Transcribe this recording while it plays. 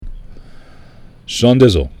Sean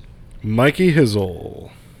Dizzle. Mikey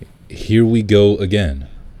Hizzle. Here we go again.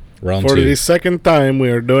 Round For 2. the second time, we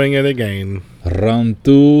are doing it again. Round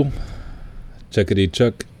 2. Checkity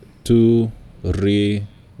chuck. 2, 3,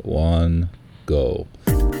 1, go.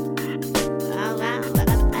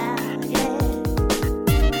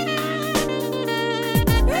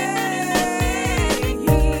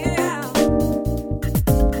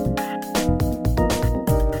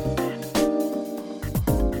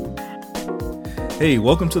 Hey,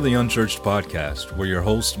 welcome to the Unchurched Podcast, where your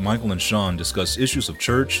hosts Michael and Sean discuss issues of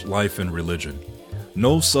church, life, and religion.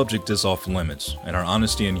 No subject is off limits, and our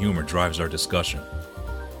honesty and humor drives our discussion.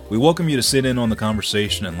 We welcome you to sit in on the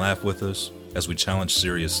conversation and laugh with us as we challenge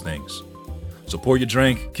serious things. So pour your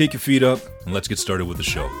drink, kick your feet up, and let's get started with the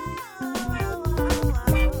show.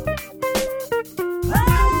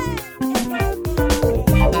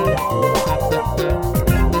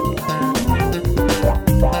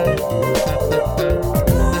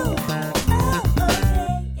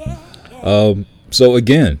 So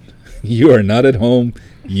again, you are not at home.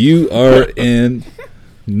 You are in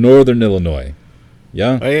Northern Illinois.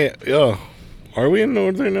 Yeah? Are we in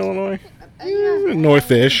Northern Illinois?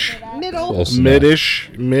 North-ish. Middle. Close enough.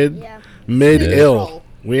 Mid-ish. Mid-ill.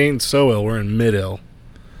 We ain't so ill. We're in mid-ill.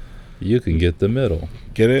 You can get the middle.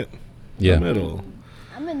 Get it? Yeah. The middle.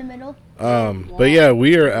 I'm in the middle. But yeah,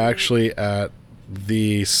 we are actually at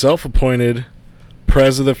the self-appointed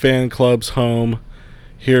Prez of the Fan Club's home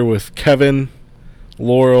here with Kevin,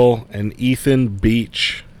 Laurel, and Ethan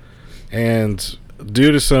Beach. And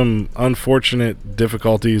due to some unfortunate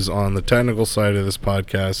difficulties on the technical side of this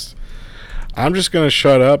podcast, I'm just going to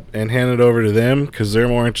shut up and hand it over to them because they're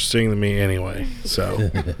more interesting than me anyway.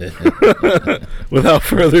 So, without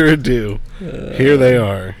further ado, here they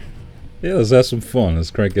are. Yeah, let's have some fun.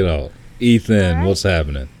 Let's crank it out. Ethan, Alright. what's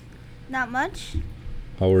happening? Not much.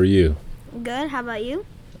 How are you? Good. How about you?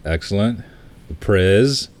 Excellent.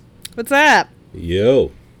 Prez. What's up?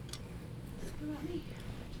 Yo.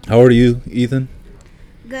 How old are you, Ethan?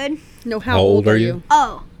 Good. No, how old are you?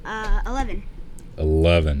 Oh, 11.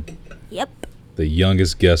 11. Yep. The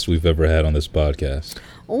youngest guest we've ever had on this podcast.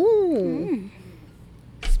 Oh.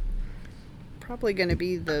 Probably going to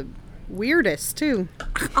be the weirdest, too.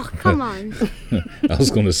 Oh, come on. I was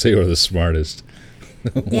going to say we're the smartest.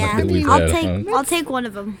 one Yeah, that we've I'll had take on. I'll take one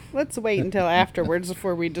of them. Let's wait until afterwards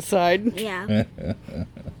before we decide. Yeah.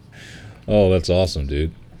 Oh, that's awesome,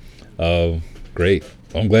 dude. Great.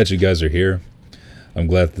 I'm glad you guys are here. I'm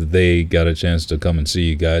glad that they got a chance to come and see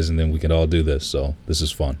you guys, and then we can all do this. So this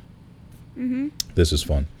is fun. This is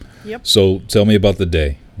fun. Yep. So tell me about the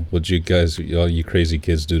day. What you guys, all you crazy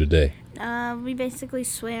kids, do today? We basically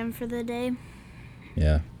swam for the day.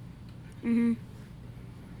 Yeah.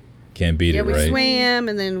 Can't beat Yeah, it, we right? swam,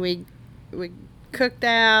 and then we cooked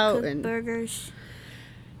out, Cooked and burgers.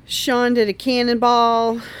 Sean did a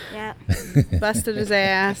cannonball, Yeah. busted his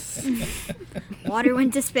ass. Water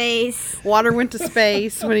went to space. Water went to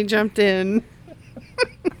space when he jumped in.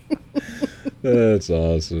 That's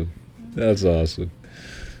awesome. That's awesome.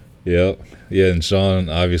 Yep. Yeah, and Sean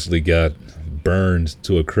obviously got burned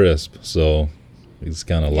to a crisp, so he's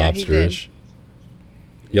kind of Yeah, he lobsterish.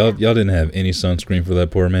 Y'all didn't have any sunscreen for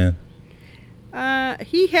that poor man?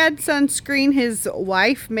 He had sunscreen. His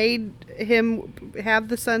wife made him have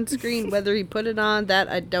the sunscreen. Whether he put it on, that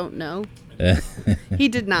I don't know. He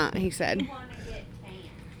did not, he said.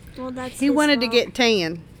 Well, that's He his wanted to fault. get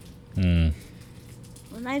tan. Mm.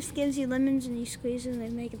 When life gives you lemons and you squeeze them, they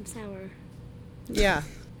make them sour. Yeah,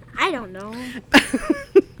 I don't know.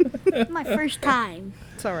 My first time.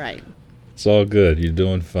 it's all right. It's all good. You're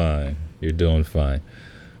doing fine. You're doing fine.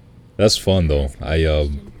 That's fun though.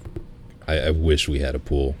 I wish we had a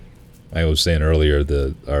pool. I was saying earlier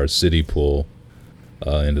that our city pool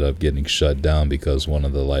ended up getting shut down because one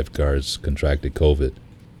of the lifeguards contracted COVID,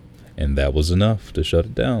 and that was enough to shut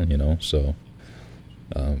it down. You know, so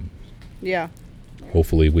Yeah.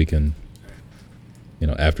 hopefully we can,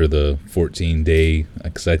 after the 14-day,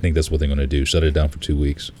 because I think that's what they're going to do, shut it down for 2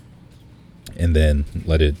 weeks, and then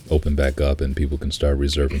let it open back up, and people can start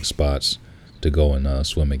reserving spots to go and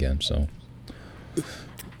swim again. So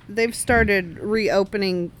They've started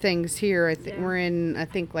reopening things here. I think Yeah. we're in,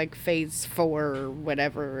 like phase 4 or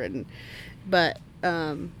whatever. But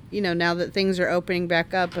now that things are opening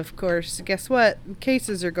back up, of course, guess what?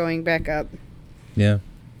 Cases are going back up. yeah,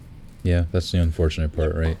 that's the unfortunate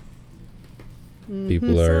part, right?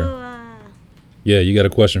 People So, are. Yeah, you got a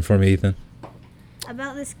question for me, Ethan?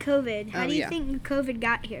 about this COVID, how Oh, do you yeah. think COVID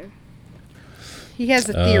got here? He has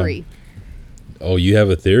a theory. Oh, you have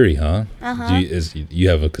a theory, huh? Uh-huh. You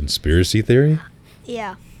have a conspiracy theory?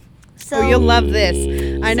 Yeah. Oh, you'll love this.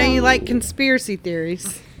 Ooh. I know you like conspiracy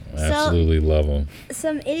theories. Absolutely love them.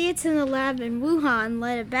 Some idiots in the lab in Wuhan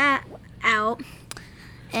let a bat out,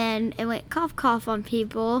 and it went cough cough on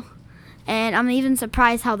people. And I'm even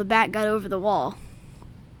surprised how the bat got over the wall.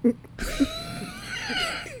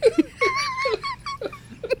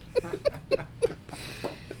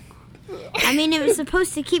 I mean, it was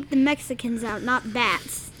supposed to keep the Mexicans out, not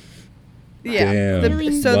bats. Yeah.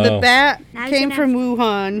 Damn. So the Wow. bat Now he's came gonna from have-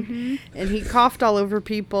 Wuhan, and he coughed all over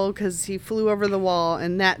people because he flew over the wall,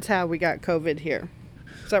 and that's how we got COVID here.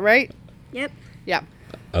 Is that right? Yep. Yeah.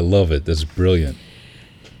 I love it. That's brilliant.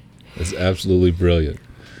 That's absolutely brilliant.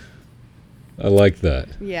 I like that.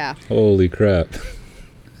 Yeah. Holy crap.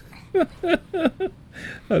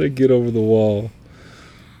 How to get over the wall.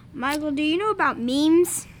 Michael, do you know about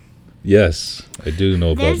memes? Yes, I do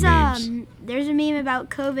know about memes. There's a meme about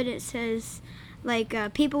COVID. It says, like,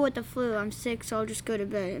 people with the flu, I'm sick, so I'll just go to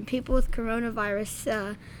bed. And people with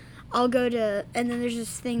coronavirus, I'll go to. And then there's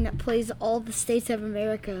this thing that plays all the states of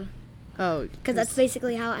America. Oh. Because that's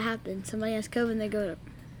basically how it happens. Somebody has COVID and they go to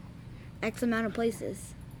X amount of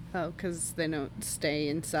places. Oh, because they don't stay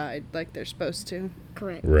inside like they're supposed to.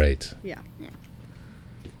 Correct. Right. Yeah. Yeah.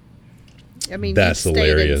 I mean, That's you stayed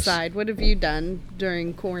hilarious. inside. What have you done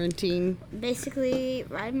during quarantine? Basically,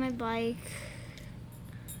 ride my bike,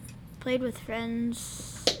 played with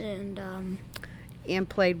friends, and And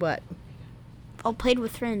played what? played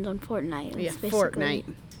with friends on Fortnite. Yeah, It's basically-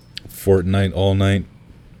 Fortnite. Fortnite all night.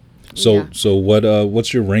 So Yeah. so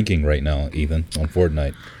what's your ranking right now, Ethan, on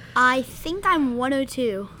Fortnite? I think I'm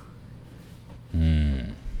 102.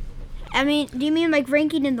 I mean, do you mean like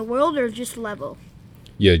ranking in the world or just level?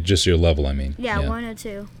 Yeah, just your level, I mean. Yeah,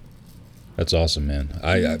 102. That's awesome, man.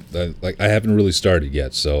 I haven't really started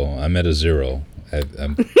yet, so I'm at a 0.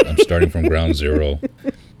 I'm starting from ground zero.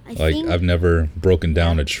 I Like think I've never broken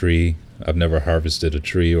down a tree. I've never harvested a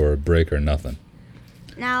tree or a brick or nothing.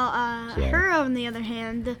 now So- her on the other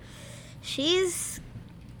hand,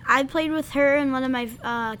 I played with her and one of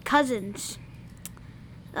my cousins.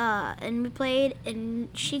 And we played, and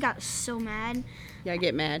she got so mad. Yeah, I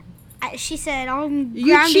get mad. She said, "I'm You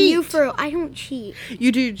grounding you cheat. for." I don't cheat.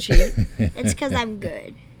 You do cheat. It's because I'm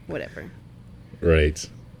good. Whatever. Right.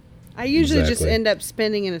 I usually just Exactly. end up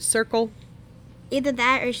spinning in a circle. Either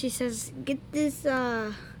that, or she says, "Get this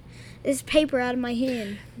this paper out of my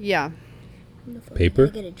hand." Yeah. Paper? I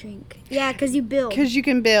get a drink. Yeah, because you build. Because you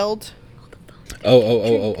can build.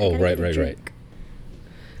 Oh, right.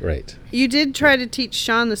 Right. You did try to teach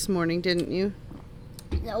Sean this morning, didn't you?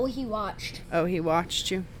 No, he watched. Oh, he watched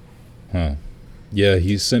you. Huh. Yeah,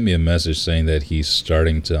 he sent me a message saying that he's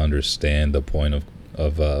starting to understand the point of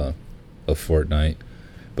Fortnite,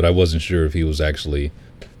 but I wasn't sure if he was actually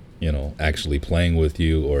playing with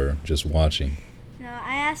you or just watching. No,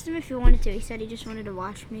 I asked him if he wanted to. He said he just wanted to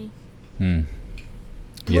watch me. Yeah,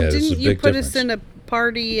 Well, it's a didn't you big put difference. us in a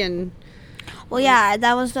party and... Well, yeah,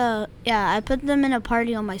 that was I put them in a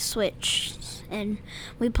party on my Switch, and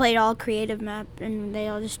we played all creative map, and they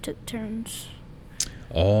all just took turns.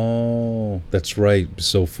 Oh, that's right.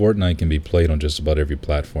 So Fortnite can be played on just about every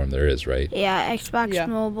platform there is, right? Yeah, Xbox Yeah.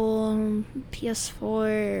 Mobile,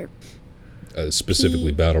 PS4,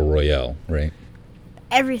 Specifically Battle Royale, right?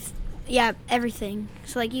 everything.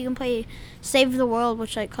 So like you can play Save the World,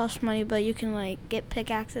 which like costs money, but you can like get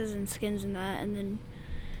pickaxes and skins and that, and then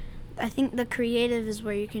I think the creative is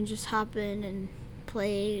where you can just hop in and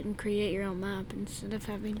play and create your own map instead of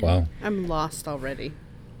having to. Wow. I'm lost already.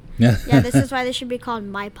 Yeah, this is why this should be called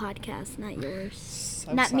my podcast, not yours.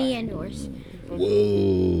 Not me and yours.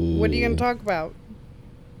 Whoa. What are you going to talk about?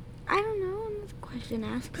 I don't know. Another question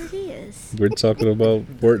asker he is. We're talking about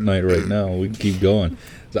Fortnite right now. We can keep going.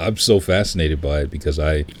 I'm so fascinated by it because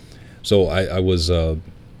I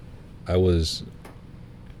was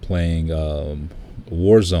playing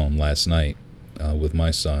Warzone last night with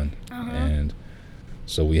my son, and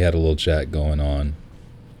so we had a little chat going on.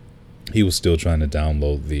 He was still trying to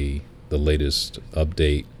download the latest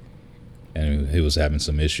update, and he was having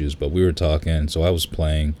some issues, but we were talking, so I was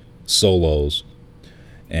playing solos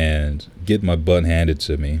and getting my butt handed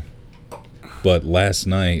to me. But last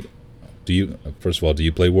night, do you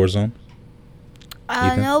play Warzone?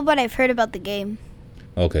 Ethan? No, but I've heard about the game.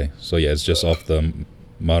 Okay, so yeah, it's just off the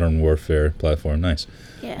Modern Warfare platform. Nice.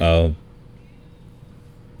 Yeah.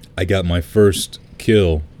 I got my first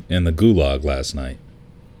kill in the Gulag last night,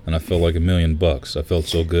 and I felt like $1 million. I felt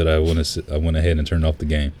so good. I went ahead and turned off the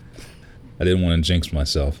game. I didn't want to jinx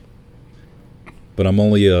myself, but I'm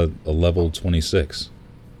only a level 26.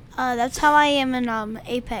 That's how I am in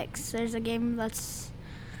Apex. There's a game that's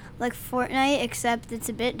like Fortnite, except it's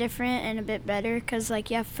a bit different and a bit better because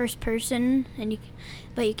like you have first person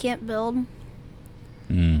but you can't build.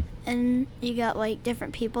 And you got like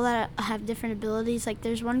different people that have different abilities. Like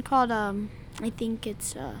there's one called I think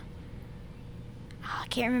it's I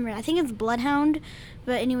can't remember. I think it's Bloodhound.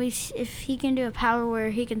 But anyways, if he can do a power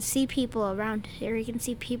where he can see people around here, he can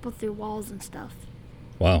see people through walls and stuff.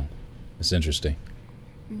 Wow, that's interesting.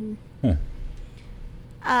 Mm-hmm.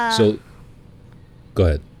 Huh. So, go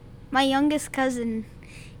ahead. My youngest cousin,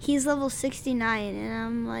 he's level 69, and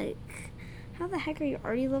I'm like, how the heck are you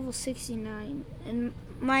already level 69? And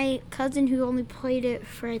my cousin who only played it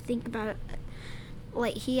for, I think about,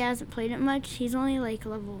 like, he hasn't played it much. He's only, like,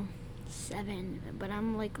 level 7, but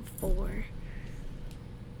I'm, like, 4.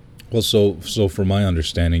 Well, so from my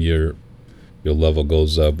understanding, your level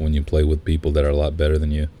goes up when you play with people that are a lot better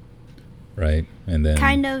than you, right? And then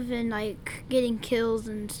kind of, and, like, getting kills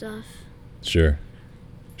and stuff. Sure.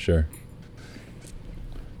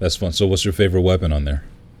 That's fun. So what's your favorite weapon on there?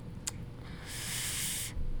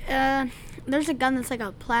 There's a gun that's like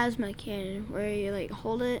a plasma cannon where you like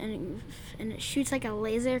hold it and it shoots like a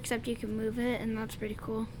laser, except you can move it, and that's pretty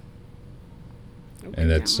cool. And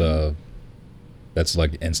that's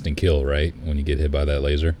like instant kill, right? When you get hit by that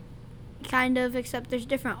laser. Kind of, except there's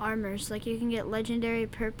different armors. Like you can get legendary,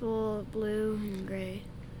 purple, blue, and gray.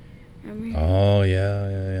 Remember? Oh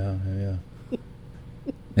yeah.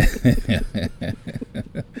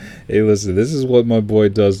 Hey, listen, this is what my boy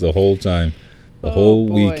does the whole time. The whole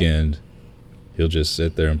weekend, he'll just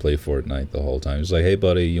sit there and play Fortnite the whole time. He's like, hey,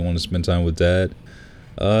 buddy, you want to spend time with Dad?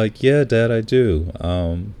 Yeah, Dad, I do.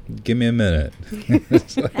 Give me a minute.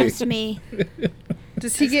 Like, that's me.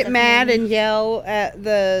 Does he get mad and yell at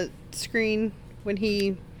the screen when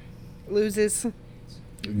he loses?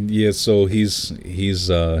 Yeah, so he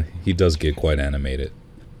does get quite animated.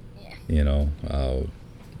 Yeah. You know,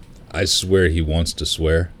 I swear he wants to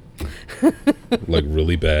swear, like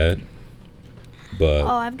really bad. But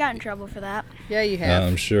I've gotten in trouble for that. Yeah, you have.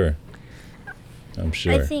 I'm sure.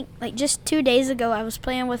 I think like just 2 days ago, I was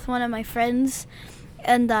playing with one of my friends,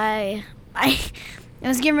 and I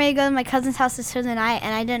was getting ready to go to my cousin's house to spend the night,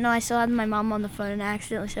 and I didn't know I still had my mom on the phone, and I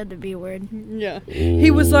accidentally said the B word. Yeah. Ooh.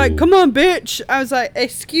 He was like, "Come on, bitch." I was like,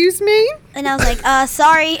 "Excuse me?" And I was like,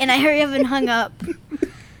 sorry, and I hurry up and hung up.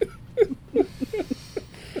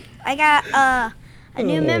 I got a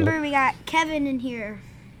new member. We got Kevin in here.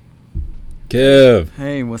 Kev.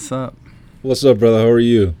 Hey, what's up? What's up, brother? How are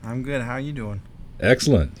you? I'm good. How are you doing?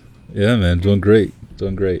 Excellent. Yeah, man, doing great.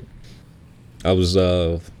 I was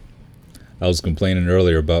complaining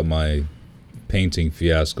earlier about my painting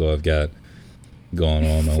fiasco I've got going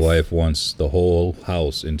on. My wife wants the whole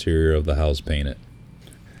interior of the house painted.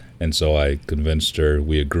 And so I convinced her,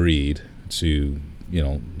 we agreed to,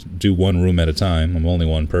 do one room at a time. I'm only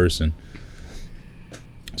one person.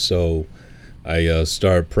 So I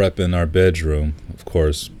start prepping our bedroom. Of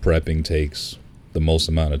course, prepping takes the most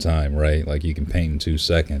amount of time, right? Like you can paint in 2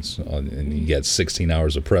 seconds, and you get 16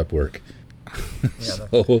 hours of prep work.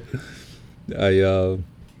 So I,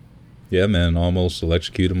 almost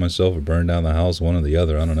electrocuted myself or burned down the house, one or the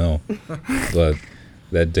other. I don't know, but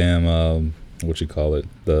that damn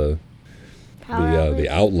the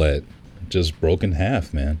outlet just broke in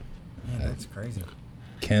half, man. Man, that's crazy.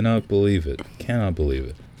 Cannot believe it.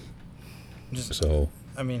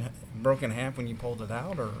 Broke in half when you pulled it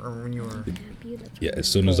out, or when you were... Yeah, as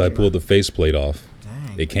soon as I pulled the faceplate off,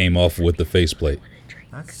 Dang. it came off with the faceplate.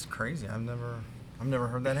 That's crazy. I've never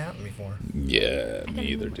heard that happen before. Yeah, me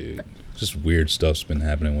either, dude. Just weird stuff's been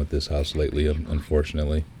happening with this house lately,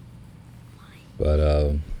 unfortunately.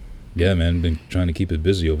 But, yeah, man, been trying to keep it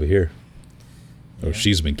busy over here. Yeah. Or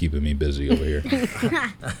she's been keeping me busy over here.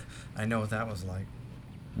 I know what that was like.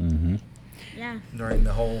 Mm-hmm. Yeah.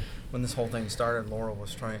 When this whole thing started, Laurel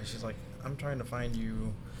was she's like, I'm trying to find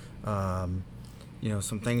you,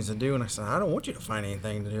 some things to do. And I said, I don't want you to find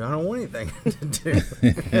anything to do. I don't want anything to do.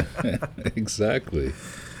 Exactly.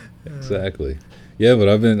 Yeah, but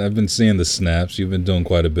I've been seeing the snaps. You've been doing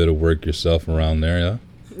quite a bit of work yourself around there,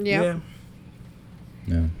 yeah?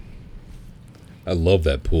 Yeah. I love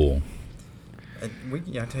that pool.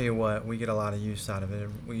 I tell you what, we get a lot of use out of it.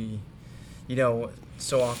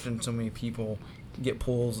 So often so many people get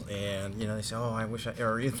pools and, they say, oh, I wish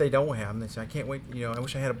or if they don't have them, they say, I can't wait, I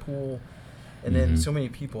wish I had a pool. And then so many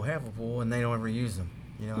people have a pool and they don't ever use them.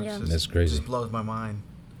 That's crazy. It just blows my mind.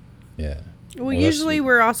 Yeah. Well, usually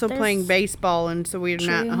we're also playing baseball, and so we're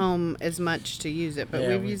not home as much to use it, but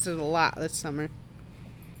we've used it a lot this summer.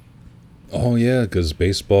 Oh, yeah, because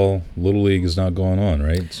baseball, Little League is not going on,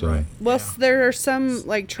 right? So. Right. Well, there are some,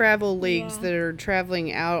 travel leagues that are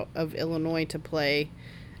traveling out of Illinois to play,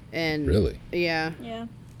 And Really? Yeah, Yeah.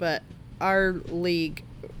 but our league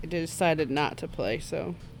decided not to play.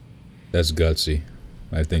 So That's gutsy.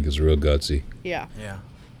 I think it's real gutsy. yeah. Yeah.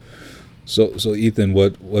 So Ethan,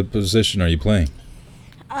 what position are you playing?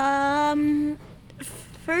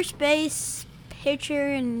 First base, pitcher,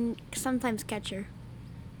 and sometimes catcher.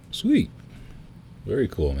 Sweet. Very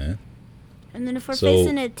cool, man. And then if we're So-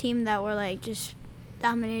 facing a team that we're like just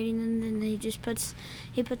dominating, and then he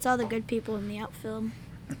puts all the good people in the outfield.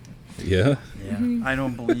 Yeah. Yeah, I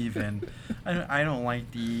don't believe in. I don't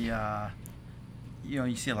like the.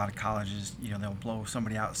 You see a lot of colleges. They'll blow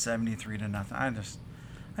somebody out 73-0.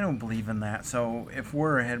 I don't believe in that. So if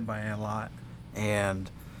we're ahead by a lot, and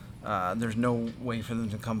there's no way for them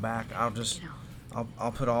to come back,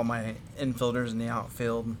 I'll put all my infielders in the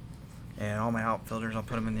outfield, and all my outfielders I'll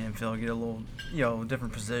put them in the infield. Get a little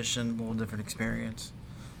different position, a little different experience.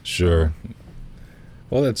 Sure.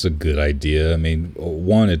 Well, that's a good idea. I mean,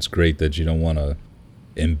 one, it's great that you don't want to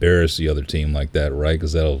embarrass the other team like that, right?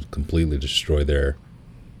 Because that'll completely destroy their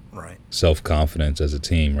Right. self-confidence as a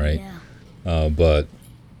team, right? Yeah. But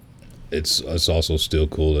it's also still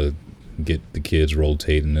cool to get the kids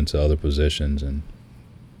rotating into other positions and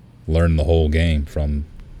learn the whole game from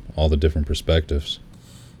all the different perspectives.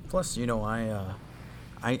 Plus,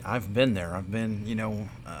 I've been there. I've been,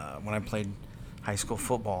 when I played high school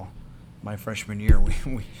football, my freshman year,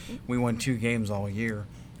 we won 2 games all year,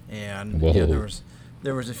 and Whoa.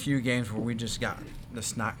 there was a few games where we just got the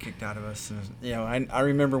snot kicked out of us, and I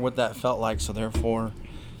remember what that felt like. So therefore,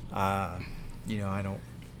 if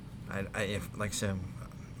like I said,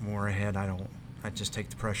 more ahead, I just take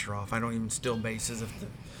the pressure off. I don't even steal bases if the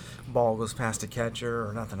ball goes past a catcher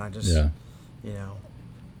or nothing. I just, Yeah.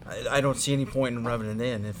 I don't see any point in rubbing it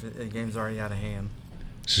in if the game's already out of hand.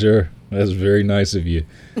 Sure, that's very nice of you.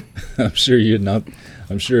 I'm sure you're not.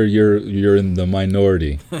 I'm sure you're in the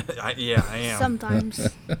minority. I am. Sometimes.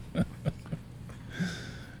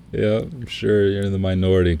 Yeah, I'm sure you're in the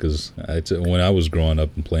minority because when I was growing up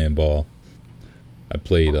and playing ball, I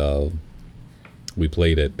played. We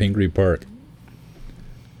played at Pingree Park,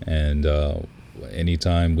 and every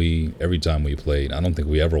time we played, I don't think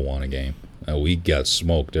we ever won a game. We got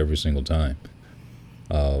smoked every single time.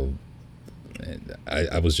 And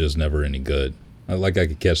I was just never any good. I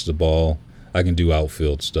could catch the ball. I can do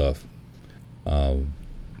outfield stuff.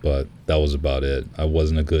 But that was about it. I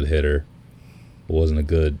wasn't a good hitter.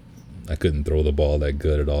 I couldn't throw the ball that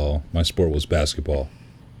good at all. My sport was basketball.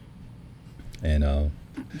 And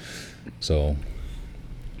so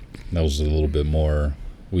that was a little bit more.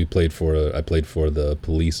 I played for the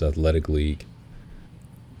police athletic league.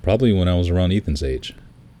 Probably when I was around Ethan's age.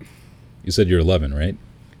 You said you're 11, right?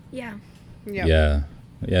 Yeah. Yeah.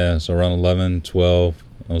 Yeah, so around 11, 12,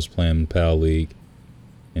 I was playing PAL League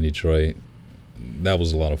in Detroit. That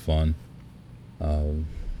was a lot of fun.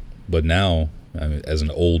 But now, I mean, as an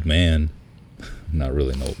old man, not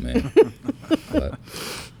really an old man, but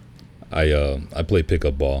I play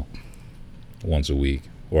pickup ball once a week,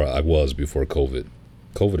 or I was before COVID.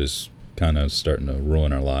 COVID is kind of starting to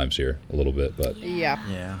ruin our lives here a little bit, but Yeah.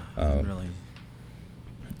 Yeah, really.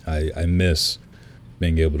 I miss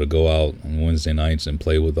being able to go out on Wednesday nights and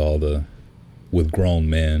play with with grown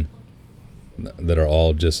men that are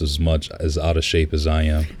all just as much as out of shape as I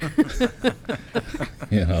am.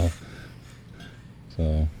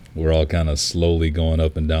 So we're all kind of slowly going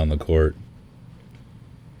up and down the court.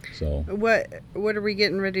 So What are we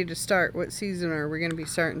getting ready to start? What season are we going to be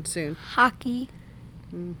starting soon? Hockey.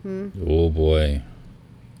 oh boy,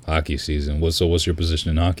 hockey season. What's your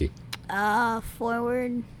position in hockey?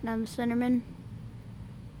 Forward. I'm centerman.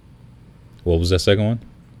 What was that second one?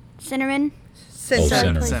 Centerman. Center.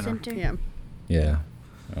 center. Play Center. center. Yeah. Yeah.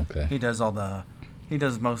 Okay. He does almost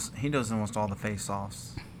all the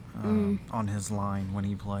face-offs on his line when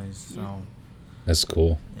he plays. So That's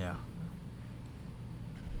cool. yeah.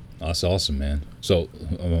 That's awesome, man. So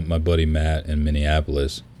my buddy Matt in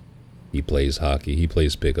Minneapolis, he plays hockey. He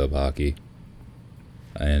plays pickup hockey.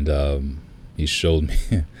 And he showed me,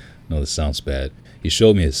 no, this sounds bad. He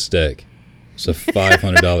showed me his stick. It's a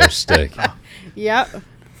 $500 stick. Yep.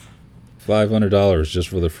 $500 just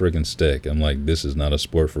for the friggin' stick. I'm like, this is not a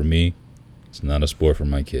sport for me. It's not a sport for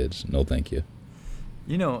my kids. No, thank you.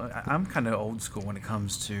 I'm kind of old school when it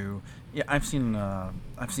comes to. Yeah, I've seen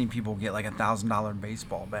people get like $1,000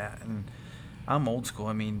 baseball bat, and I'm old school.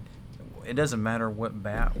 I mean, it doesn't matter what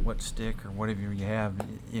bat, what stick, or whatever you have.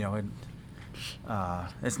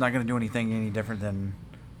 It's not going to do anything any different than,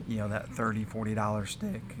 that $30-$40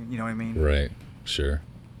 stick. You know what I mean? Right. Sure.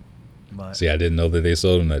 But See, I didn't know that they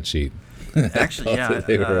sold them that cheap. actually, I thought that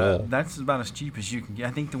they were all. that's about as cheap as you can get.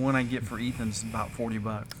 I think the one I get for Ethan's about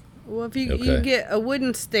 $40. Well, if you Okay. get a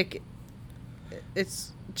wooden stick,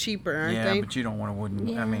 it's cheaper, aren't Yeah, they? but you don't want a wooden.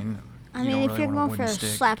 Yeah. I mean, I you mean, don't if really you're want going for a wooden stick.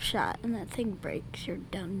 slap shot and that thing breaks, you're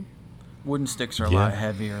done. Wooden sticks are a Yeah. lot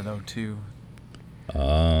heavier though too,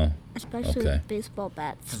 Especially Okay. with baseball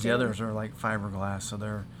bats. because too. the others are like fiberglass, so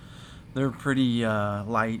they're pretty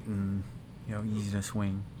light and easy to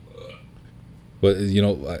swing.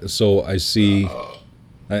 But so I see,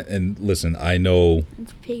 and listen, I know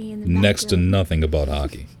It's piggy in the next to background. nothing about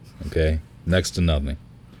hockey. Okay, next to nothing.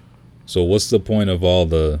 So what's the point of all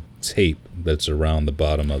the tape that's around the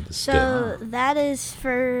bottom of the stick? So that is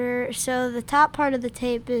so the top part of the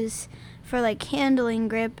tape is for like handling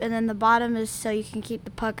grip, and then the bottom is so you can keep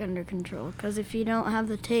the puck under control. Because if you don't have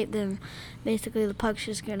the tape, then basically the puck's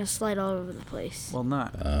just gonna slide all over the place. Well,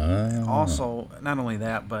 not Ah. not only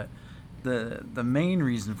that, but the main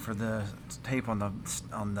reason for the tape on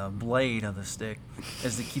the blade of the stick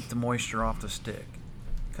is to keep the moisture off the stick,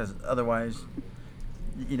 because otherwise,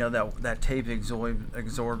 that tape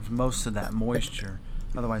absorbs most of that moisture.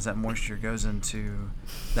 Otherwise, that moisture goes into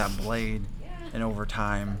that blade, and over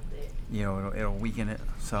time, it'll weaken it.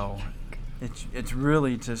 So it's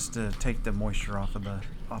really just to take the moisture off the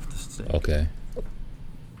stick. Okay.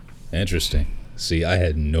 Interesting. See, I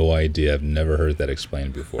had no idea. I've never heard that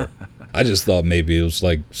explained before. I just thought maybe it was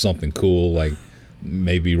like something cool, like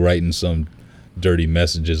maybe writing some dirty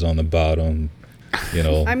messages on the bottom.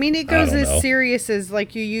 I mean, it goes I don't as know. serious as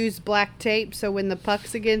like you use black tape, so when the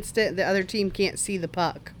puck's against it, the other team can't see the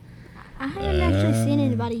puck. I haven't actually seen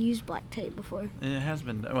anybody use black tape before. It has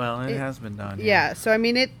been done. Yeah, so I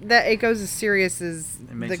mean, it goes as serious as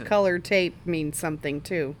It makes the it- color tape means something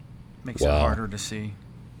too. Makes Wow. it harder to see.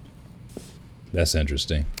 That's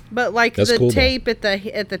interesting. But like That's the cool, though. tape at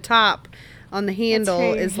the top on the handle for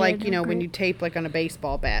your is like handle when grip. you tape like on a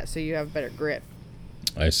baseball bat, so you have better grip.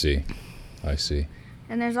 I see.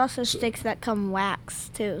 And there's also sticks that come wax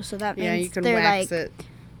too, so that means Yeah, you can they're wax like it.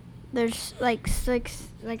 there's like sticks.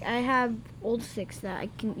 Like I have old sticks that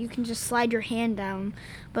you can just slide your hand down,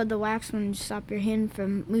 but the wax ones stop your hand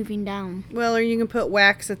from moving down. Well, or you can put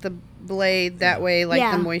wax at the blade. That way, like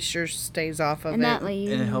Yeah. the moisture stays off of And it. that way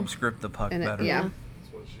you And it helps grip the puck And it- better. yeah.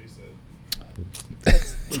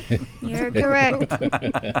 You're correct.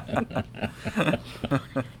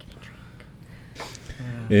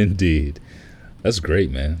 Indeed. That's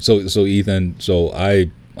great, man. So Ethan,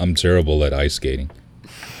 I'm terrible at ice skating.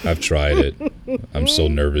 I've tried it. I'm so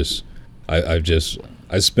nervous. I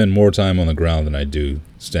spend more time on the ground than I do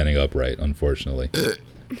standing upright, unfortunately.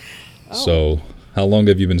 So, how long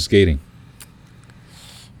have you been skating?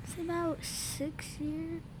 It's about 6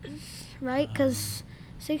 years, right? Because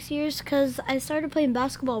 6 years. Because I started playing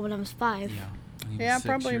basketball when I was 5. Yeah. When he was Yeah, 6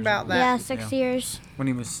 probably years about old. that. Yeah, 6 years. When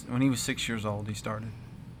he was 6 years old, he started.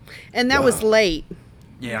 And that was late.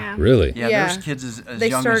 Yeah. Really? Yeah, Yeah. there's kids as They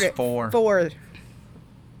young started as 4. 4.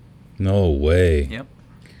 No way. Yep.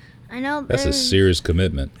 I know. That's a there's- serious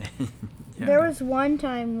commitment. Yeah. There was one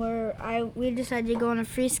time where we decided to go on a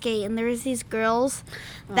free skate, and there was these girls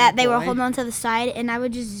that they were boy. holding on to the side, and I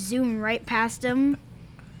would just zoom right past them,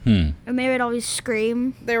 Hmm. and they would always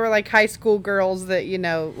scream. They were like high school girls that,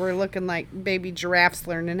 were looking like baby giraffes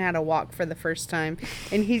learning how to walk for the first time.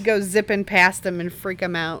 And he'd go zipping past them and freak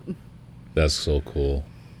them out. That's so cool.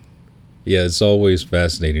 Yeah, it's always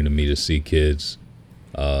fascinating to me to see kids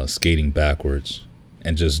skating backwards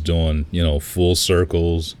and just doing, full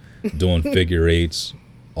circles, doing figure eights,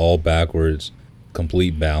 all backwards,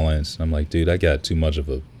 complete balance. I'm like, dude, I got too much of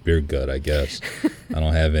a beer gut, I guess. I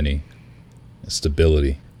don't have any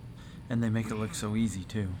stability. And they make it look so easy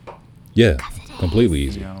too. Yeah, completely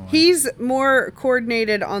easy. Like, He's more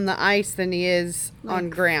coordinated on the ice than he is on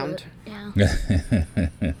Like, ground. Yeah.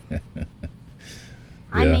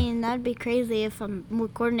 I Yeah. mean, that'd be crazy if I'm more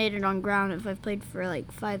coordinated on ground if I've played for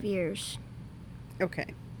like 5 years. Okay.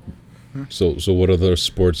 So what other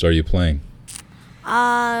sports are you playing?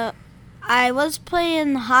 I was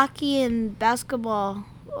playing hockey and basketball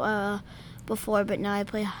before, but now I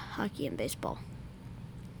play hockey and baseball.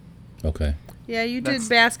 Okay. Yeah, you That's- did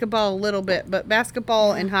basketball a little bit, but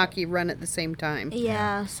basketball and hockey run at the same time.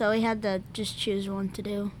 Yeah, so we had to just choose one to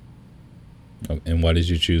do. And why did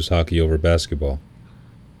you choose hockey over basketball?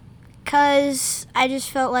 Because I just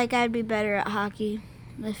felt like I'd be better at hockey.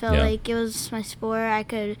 I felt Yeah. like it was my sport.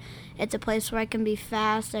 It's a place where I can be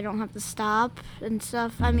fast. I don't have to stop and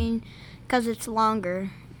stuff. I mean, because it's longer.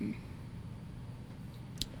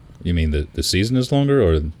 You mean the season is longer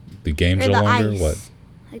or the games Or are the longer? ice. What?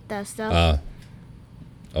 Like that stuff.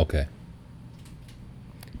 Okay.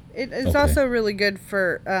 It's Okay. also really good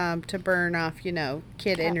for to burn off,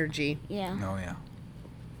 kid energy. Yeah. oh yeah.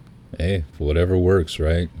 Hey, whatever works,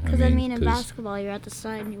 right? Because in 'cause- basketball, you're at the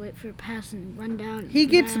side and you wait for a pass and run down. He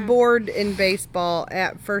gets Yeah. bored in baseball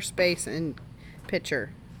at first base and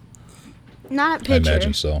pitcher. Not at I pitcher.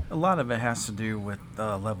 imagine so. A lot of it has to do with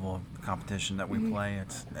the level of competition that we play.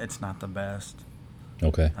 It's not the best.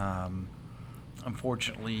 Okay.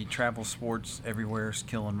 Unfortunately, travel sports everywhere is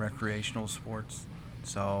killing recreational sports.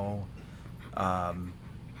 So,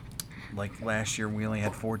 like last year, we only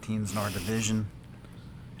had 4 teams in our division,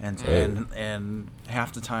 and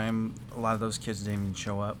half the time, a lot of those kids didn't even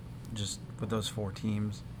show up, just with those 4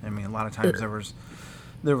 teams. I mean, a lot of times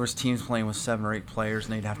there was teams playing with 7 or 8 players,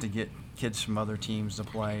 and they'd have to get kids from other teams to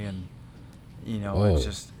play, and Whoa. it's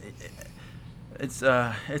just it's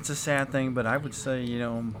a sad thing. But I would say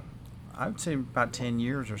about 10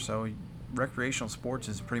 years or so, recreational sports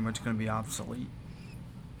is pretty much going to be obsolete.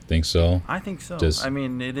 Think so? I think so. Just- I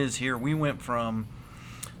mean, it is here. We went from,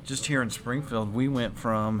 just here in Springfield, we went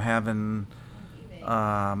from having,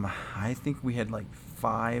 I think we had like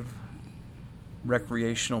 5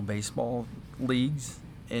 recreational baseball leagues,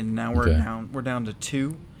 and now Okay. we're down to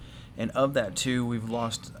 2, and of that 2, we've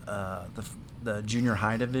lost the junior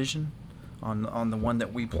high division on the one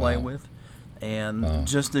that we play Wow. with, and Wow.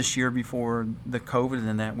 just this year before the COVID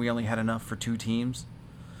and that, we only had enough for 2 teams,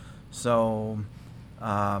 so.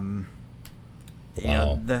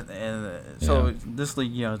 Wow. So Yeah. this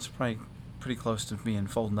league, it's probably pretty close to being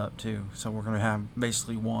folding up too. So we're going to have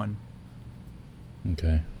basically 1.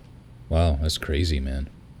 Okay. Wow, that's crazy, man.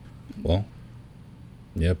 Well,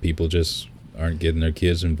 yeah, people just aren't getting their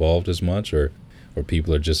kids involved as much, or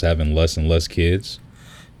people are just having less and less kids.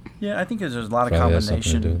 Yeah, I think there's a lot of Probably has something to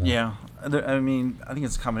combination. do with that. Yeah, I think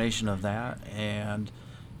it's a combination of that, and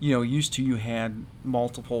used to you had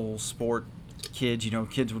multiple sport kids.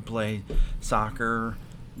 Kids would play soccer,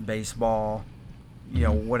 baseball,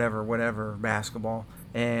 whatever, basketball.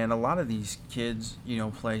 And a lot of these kids,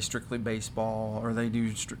 play strictly baseball, or they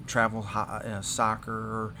do travel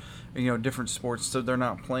soccer, or different sports. So they're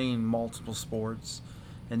not playing multiple sports.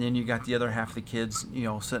 And then you got the other half of the kids,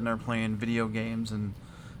 sitting there playing video games and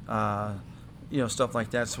stuff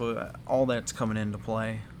like that. So all that's coming into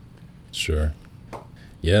play. Sure.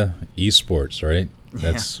 Yeah, esports, right?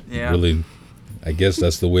 That's yeah. really, I guess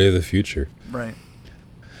that's the way of the future. Right.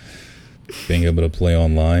 Being able to play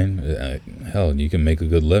online, hell, you can make a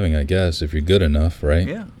good living, I guess, if you're good enough, right?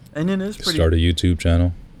 Yeah, and it is pretty. Start a YouTube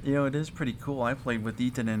channel. It is pretty cool. I played with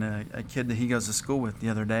Ethan and a kid that he goes to school with the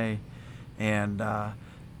other day, and On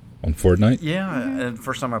Fortnite? yeah, and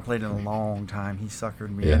first time I played in a long time. He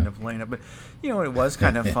suckered me Yeah. into playing it, but it was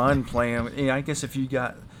kind of fun playing. I guess if you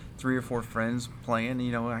got 3 or 4 friends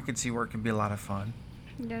playing, I could see where it can be a lot of fun.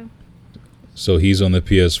 Yeah. So he's on the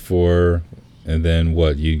PS4, and then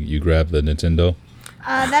what? You grab the Nintendo?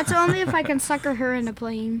 That's only if I can sucker her into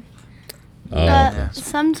playing. Oh, Yeah.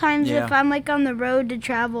 Sometimes Yeah. if I'm on the road to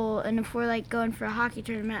travel and if we're going for a hockey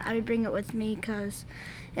tournament, I would bring it with me because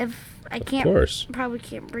if I of can't, course. probably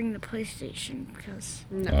can't bring the PlayStation because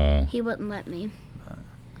No. he wouldn't let me.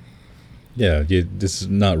 Yeah, this is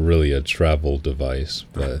not really a travel device,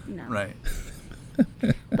 but No. Right.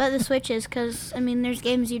 But the Switch is because there's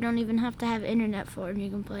games you don't even have to have internet for and you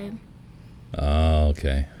can play 'em.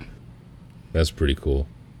 okay. That's pretty cool.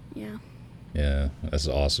 Yeah. Yeah, that's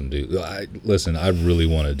awesome, dude. Listen, I really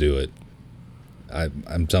want to do it.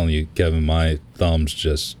 I'm telling you, Kevin, my thumbs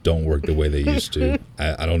just don't work the way they used to.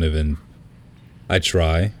 I don't even. I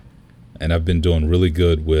try, and I've been doing really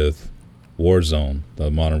good with Warzone,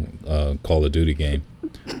 the modern Call of Duty game.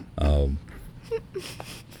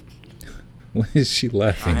 What is she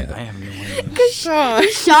laughing I at? have no idea. Sean,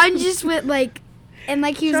 Sean just went and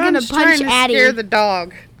he was gonna Sean's punch trying to Addie. scare the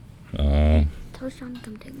dog. Tell Sean to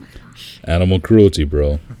come take my phone. Animal cruelty,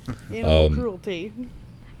 bro. Animal cruelty.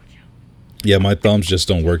 Yeah, my thumbs just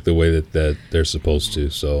don't work the way that they're supposed to.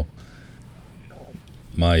 So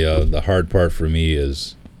my the hard part for me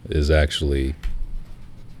is actually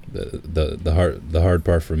the hard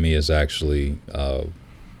part for me is actually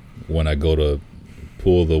when I go to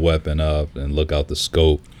pull the weapon up and look out the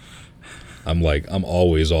scope. I'm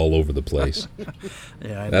always all over the place.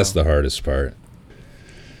 Yeah, I That's know. the hardest part.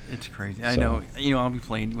 It's crazy. I So- know. I'll be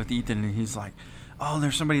playing with Ethan, and he's like, "Oh,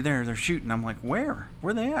 there's somebody there. They're shooting." I'm like, "Where?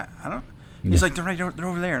 Where they at? I don't." He's Yeah. like, "They're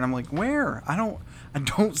over there," and I'm like, "Where? I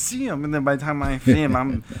don't see them." And then by the time I see him,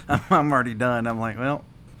 I'm already done. I'm like, "Well,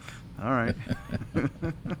 all right."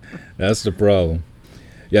 That's the problem.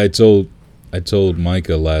 Yeah, I told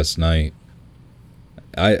Micah last night.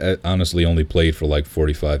 I honestly only played for like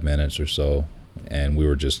 45 minutes or so, and we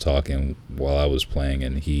were just talking while I was playing,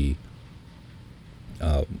 and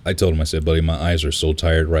I told him, I said, buddy, my eyes are so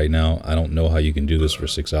tired right now. I don't know how you can do this for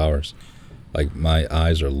 6 hours. Like, my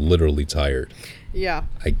eyes are literally tired. Yeah.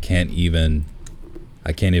 I can't even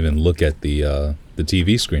look at the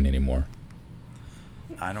TV screen anymore.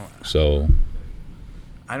 I don't So,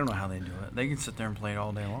 know how they do it. They can sit there and play it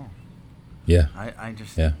all day long. yeah, I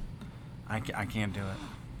just yeah, I can't do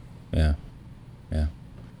it. yeah, yeah.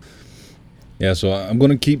 Yeah, so I'm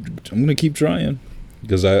gonna keep trying,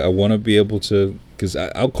 because I want to be able to, because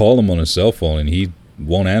I'll call him on his cell phone and he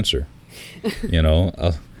won't answer. You know,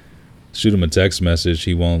 I'll shoot him a text message,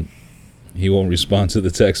 he won't respond to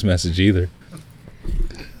the text message either.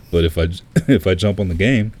 But if I jump on the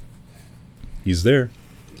game, he's there.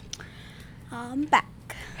 I'm back.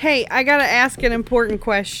 Hey, I gotta ask an important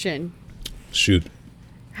question. Shoot.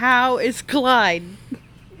 How is Clyde?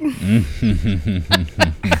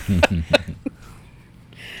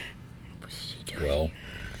 Well,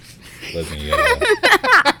 let me.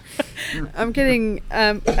 I'm kidding.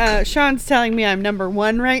 Sean's telling me I'm number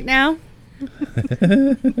 1 right now.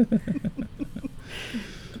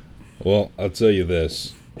 Well, I'll tell you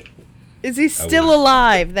this. Is he still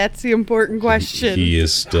alive? That's the important question. He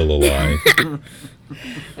is still alive.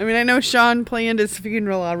 I mean, I know Sean planned his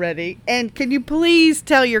funeral already. And can you please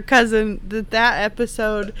tell your cousin that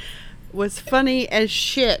episode was funny as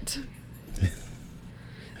shit?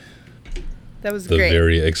 That was The great.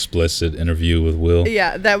 very explicit interview with Will.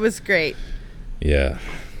 Yeah, that was great. Yeah,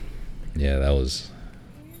 that was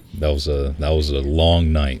a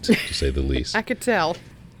long night, to say the least. I could tell.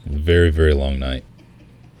 Very, very long night.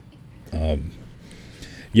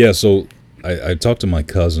 Yeah, so I talked to my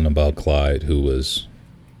cousin about Clyde, who was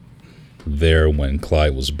there when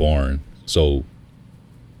Clyde was born. So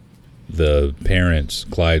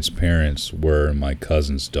Clyde's parents were my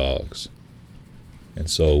cousin's dogs. And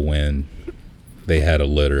so when they had a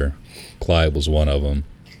litter, Clyde was one of them.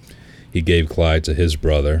 He gave Clyde to his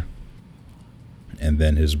brother, and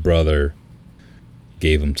then his brother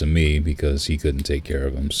gave him to me because he couldn't take care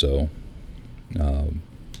of him. So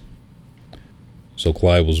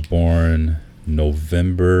Clyde was born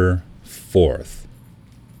November 4th.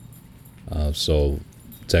 So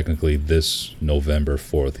technically this November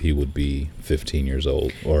 4th, he would be 15 years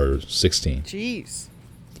old, or 16. Jeez.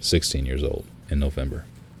 16 years old in November.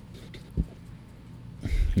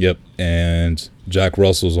 Yep, and Jack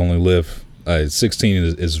Russell's only lived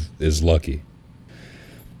 16 is lucky.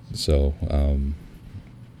 So,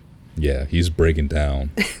 yeah, he's breaking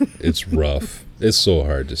down. It's rough. It's so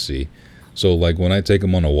hard to see. So, like, when I take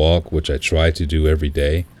him on a walk, which I try to do every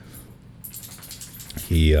day,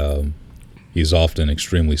 he's often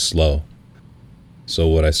extremely slow. So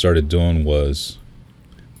what I started doing was,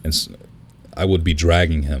 I would be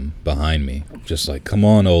dragging him behind me, just like, come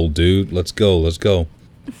on, old dude, let's go.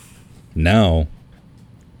 Now,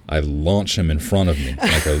 I launch him in front of me.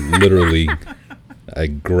 Like, I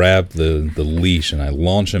grab the leash and I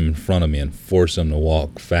launch him in front of me and force him to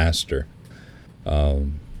walk faster.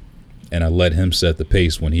 And I let him set the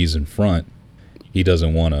pace. When he's in front, he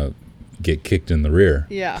doesn't want to get kicked in the rear.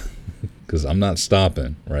 Yeah. Because I'm not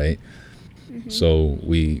stopping, right? Mm-hmm. So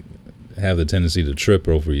we have the tendency to trip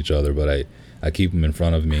over each other, but I keep him in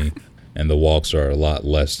front of me, and the walks are a lot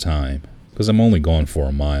less time because I'm only going for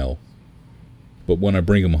a mile. But when I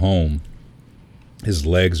bring him home, his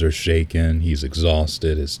legs are shaking, he's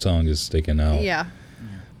exhausted, his tongue is sticking out. Yeah.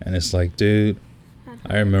 And it's like, dude,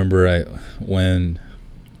 I remember when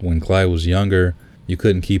Clyde was younger, you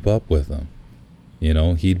couldn't keep up with him. You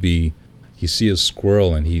know, you see a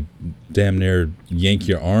squirrel and he'd damn near yank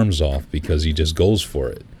your arms off because he just goes for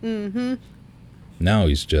it. Mm-hmm. Now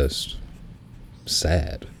he's just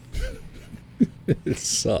sad. It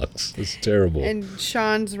sucks. It's terrible. And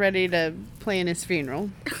Sean's ready to plan his funeral.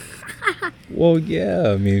 Well, yeah,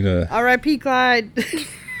 I mean... R.I.P. Clyde.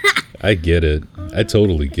 I get it. I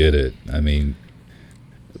totally get it. I mean,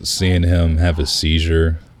 seeing him have a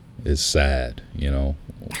seizure is sad, you know?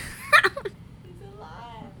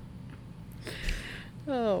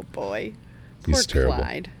 Oh, boy. He's Poor terrible.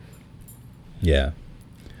 Clyde. Yeah.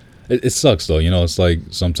 It sucks, though. You know, it's like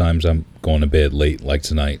sometimes I'm going to bed late, like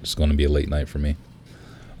tonight. It's going to be a late night for me.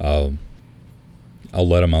 I'll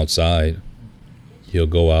let him outside. He'll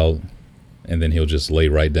go out, and then he'll just lay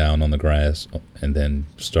right down on the grass and then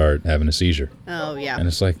start having a seizure. Oh, yeah. And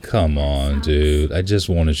it's like, come on, dude. I just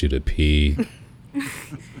wanted you to pee.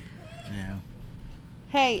 Yeah.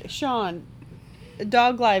 Hey, Sean,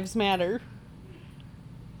 dog lives matter.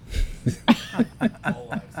 All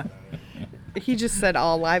lives matter. He just said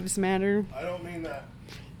all lives matter. I don't mean that.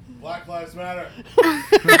 Black lives matter.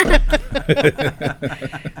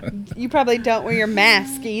 You probably don't wear your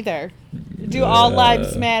mask either. Do all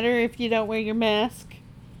lives matter if you don't wear your mask?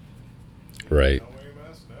 Right. Don't wear your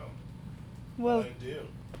mask? No. Well, I do.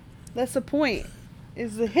 that's the point.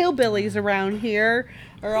 Is the hillbillies around here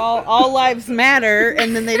are all lives matter,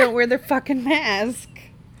 and then they don't wear their fucking mask.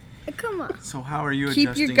 Come on. So how are you Keep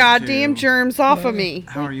adjusting your goddamn to, germs off of me.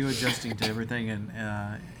 How are you adjusting to everything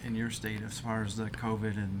in your state as far as the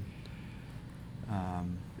COVID and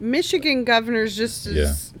Michigan governor's just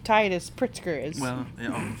as tight as Pritzker is. well, yeah,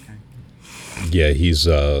 oh, okay. Yeah, he's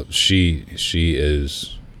she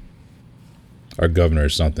is our governor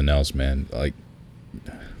is something else, man. Like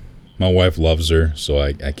my wife loves her, so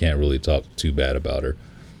I can't really talk too bad about her.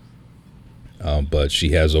 But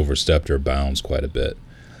she has overstepped her bounds quite a bit.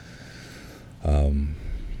 And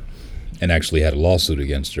actually had a lawsuit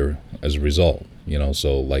against her as a result,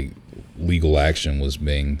 so like legal action was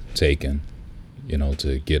being taken,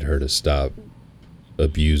 to get her to stop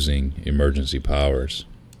abusing emergency powers.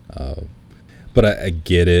 But I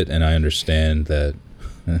get it, and I understand that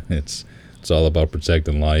it's all about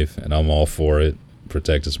protecting life, and I'm all for it.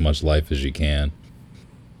 Protect as much life as you can.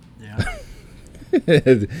 Yeah.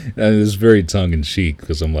 And it's very tongue-in-cheek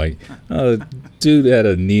because I'm like, oh, dude had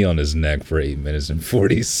a knee on his neck for 8 minutes and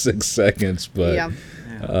 46 seconds. But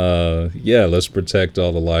yeah. let's protect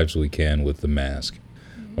all the lives we can with the mask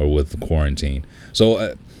or with the quarantine.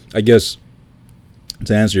 So I guess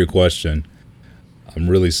to answer your question, I'm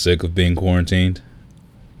really sick of being quarantined,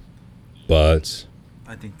 but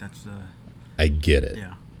I think that's the I get it.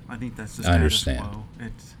 yeah. I think that's the I status understand. quo.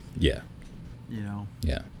 It's Yeah.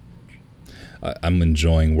 yeah. I'm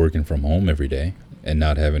enjoying working from home every day and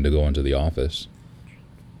not having to go into the office.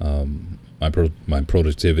 My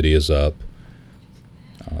productivity is up.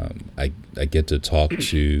 I get to talk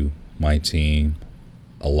to my team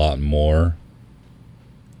a lot more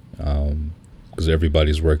because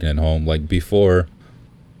everybody's working at home. Like before,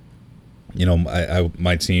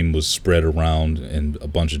 my team was spread around in a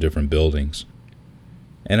bunch of different buildings,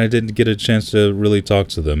 and I didn't get a chance to really talk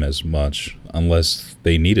to them as much unless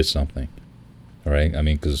they needed something. All right, I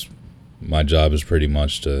mean, because my job is pretty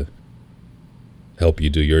much to help you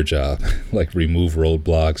do your job, like remove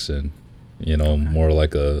roadblocks and, more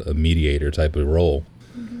like a mediator type of role.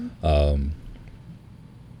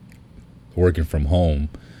 Working from home,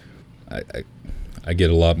 I get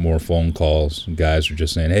a lot more phone calls. Guys are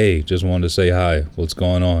just saying, hey, just wanted to say hi. What's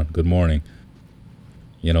going on? Good morning.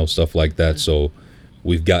 Stuff like that. So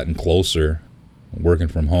we've gotten closer working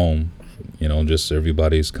from home. Just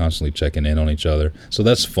everybody's constantly checking in on each other. So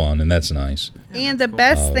that's fun and that's nice. And the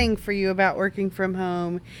best thing for you about working from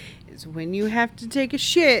home is when you have to take a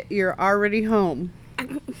shit, you're already home.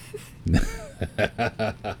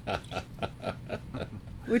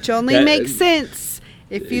 Which only makes sense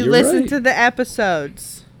if you You're listen right. to the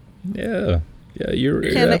episodes. Yeah, you're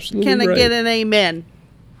Can absolutely I right. get an amen?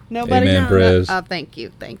 Nobody? Amen, Prez. Oh, thank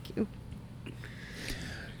you.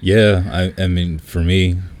 Yeah, I mean, for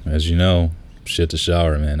me, as you know, shit to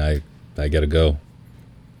shower, man. I gotta go.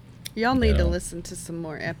 Y'all need to Yeah. listen to some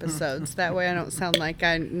more episodes. That way I don't sound like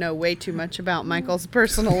I know way too much about Michael's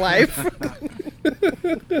personal life.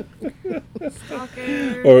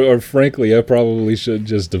 Stalker. Or frankly, I probably should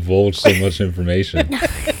just divulge so much information.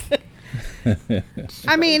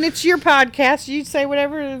 I mean, it's your podcast. You say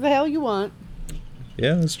whatever the hell you want.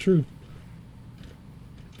 Yeah, that's true.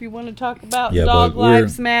 If you want to talk about Yeah, Dog but we're-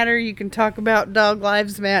 Lives Matter, you can talk about Dog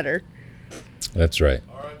Lives Matter. That's right.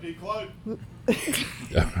 R.I.P. Clyde.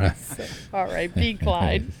 All right. R.I.P.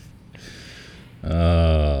 Clyde.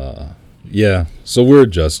 Yeah, so we're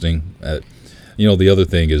adjusting. The other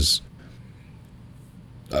thing is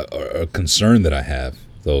a concern that I have,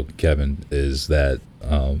 though, Kevin, is that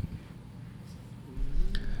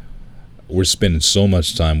we're spending so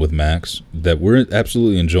much time with Max that we're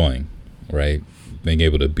absolutely enjoying, right? Being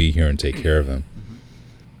able to be here and take care of him.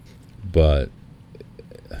 But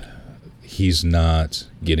he's not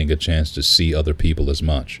getting a chance to see other people as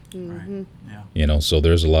much. Right. Yeah. So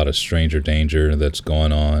there's a lot of stranger danger that's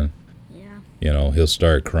going on. Yeah. He'll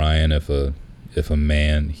start crying if a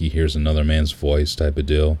man, he hears another man's voice type of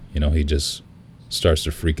deal. He just starts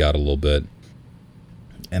to freak out a little bit.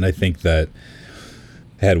 And I think that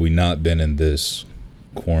had we not been in this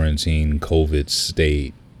quarantine COVID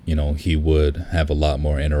state, he would have a lot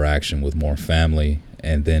more interaction with more family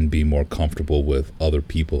and then be more comfortable with other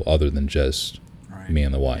people other than just Right. me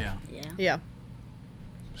and the wife. Yeah. Yeah. Yeah.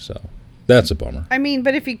 So that's a bummer. I mean,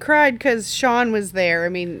 but if he cried because Sean was there,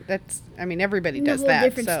 everybody A does whole that.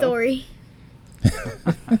 different so. story.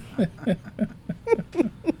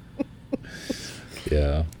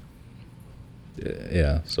 Yeah.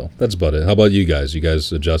 Yeah, so that's about it. How about you guys? You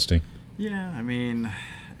guys adjusting? Yeah, I mean,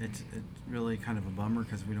 it's really kind of a bummer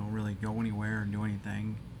because we don't really go anywhere and do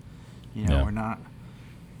anything. You know, Yeah. we're not.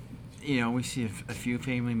 You know, we see a few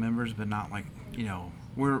family members, but not like, you know,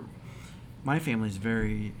 my family's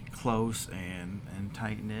very close and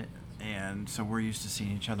tight knit, and so we're used to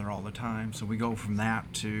seeing each other all the time. So we go from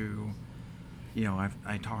that to, you know,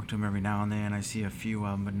 I talk to them every now and then. I see a few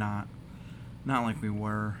of them, but not like we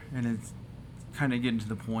were, and it's kind of getting to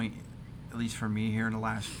the point, at least for me here in the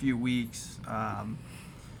last few weeks,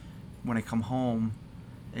 when I come home,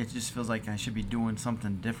 it just feels like I should be doing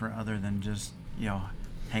something different other than just, you know,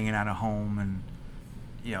 hanging out at home and,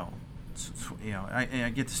 you know,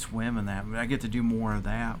 I get to swim and that, but I get to do more of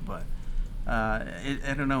that, but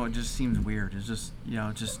I don't know, it just seems weird. It's just, you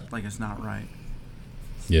know, just like it's not right.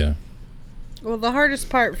 Yeah. Well, the hardest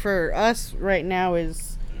part for us right now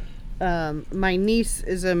is my niece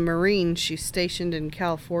is a Marine. She's stationed in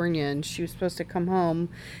California, and she was supposed to come home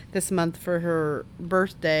this month for her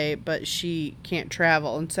birthday, but she can't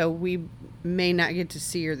travel, and so we may not get to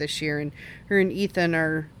see her this year. And her and Ethan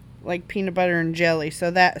are like peanut butter and jelly, so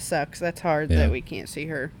that sucks. That's hard Yeah. that we can't see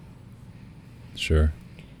her. Sure.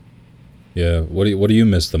 Yeah. What do you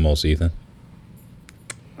miss the most, Ethan?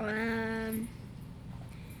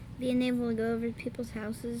 Being able to go over to people's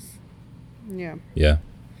houses. Yeah. Yeah.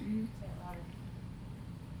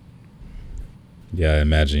 Yeah, I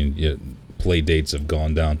imagine play dates have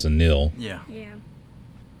gone down to nil. Yeah. Yeah.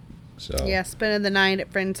 So Yeah, spending the night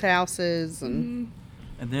at friends' houses and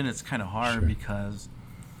And then it's kind of hard Sure. because,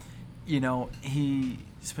 you know, he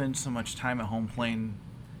spends so much time at home playing,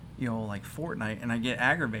 you know, like Fortnite, and I get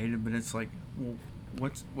aggravated, but it's like, well,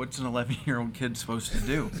 what's an 11-year-old kid supposed to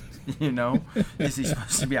do? You know, is he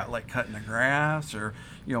supposed to be out like cutting the grass or,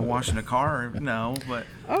 you know, washing a car? No, but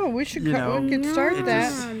oh, we should You know, we could start it that.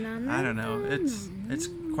 just- I don't know. It's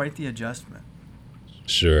quite the adjustment.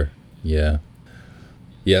 Sure. Yeah.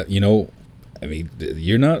 Yeah, you know, I mean,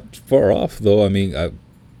 you're not far off though. I mean,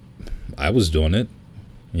 I was doing it,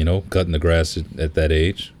 you know, cutting the grass at that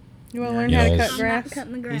age. You want to Yeah. learn You how know, to it's- cut I'm not grass?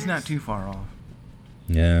 cutting the grass. He's not too far off.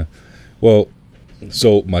 Yeah. Well,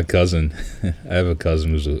 so my cousin, I have a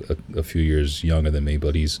cousin who's a few years younger than me,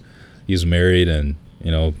 but he's married, and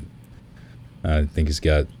you know, I think he's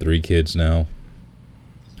got 3 kids now.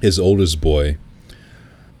 His oldest boy,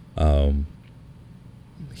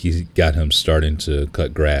 he got him starting to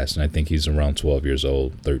cut grass, and I think he's around 12 years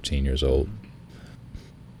old, 13 years old.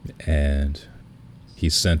 And he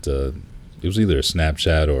sent it was either a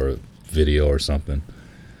Snapchat or a video or something.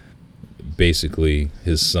 Basically,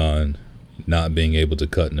 his son not being able to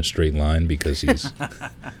cut in a straight line because he's,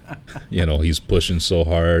 you know, he's pushing so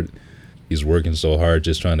hard, he's working so hard,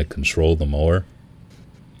 just trying to control the mower.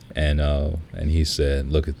 And he said,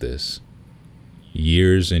 "Look at this,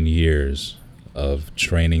 years and years of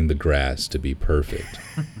training the grass to be perfect,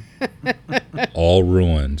 all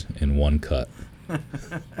ruined in one cut."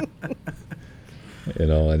 You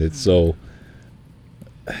know, and it's so.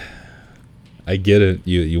 I get it.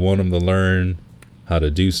 You want them to learn how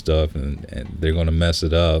to do stuff, and they're going to mess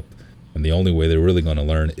it up. And the only way they're really going to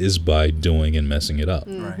learn is by doing and messing it up,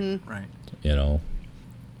 Right. you know.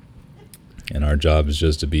 And our job is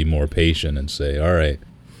just to be more patient and say, all right,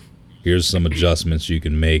 here's some adjustments you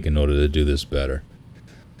can make in order to do this better.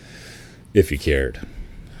 If you cared.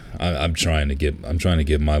 I'm trying to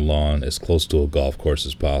get my lawn as close to a golf course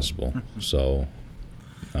as possible. So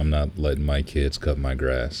I'm not letting my kids cut my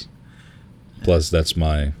grass. Plus, that's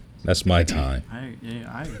my time.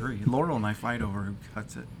 I agree. Laurel and I fight over who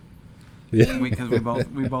cuts it. Yeah. Because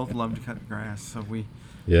we both love to cut the grass, so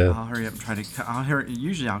Yeah. I'll hurry up and try to cut.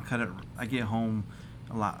 Usually I'll cut it. I get home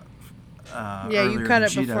a lot. Yeah, you earlier cut than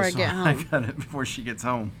it she before does, I get so I home. cut it before she gets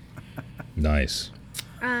home. Nice.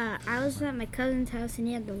 I was at my cousin's house and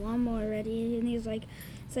he had the lawnmower ready, and he was like,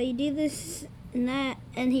 "So you do this and that,"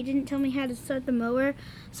 and he didn't tell me how to start the mower,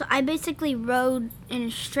 so I basically rode in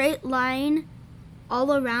a straight line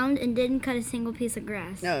all around and didn't cut a single piece of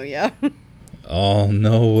grass. Oh yeah. Oh,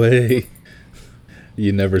 no way.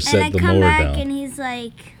 You never And I set the come mower back down. and he's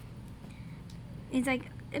like,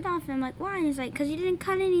 "Get off!" And I'm like, "Why?" And he's like, "'Cause you didn't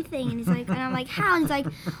cut anything." And he's like, and I'm like, "How?" And he's like,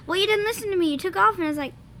 "Well, you didn't listen to me. You took off." And I was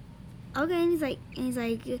like, "Okay." And he's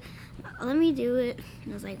like, "Let me do it."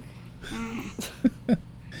 And I was like,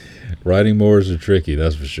 Riding mowers are tricky,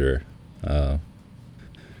 that's for sure.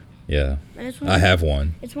 Yeah. But it's one I have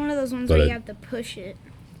one. It's one of those ones But where I- you have to push it.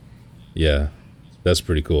 Yeah. That's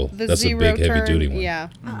pretty cool. The That's a zero big, heavy turn, duty one. Yeah.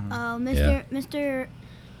 Oh, Yeah. Mr.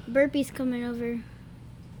 Burpee's coming over.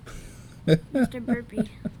 Mr. Burpee.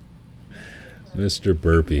 Mr.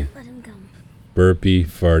 Burpee. Let him come. Burpee,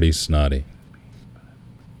 farty, snotty.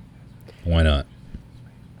 Why not?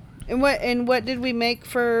 what did we make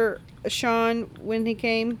for Sean when he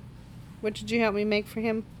came? What did you help me make for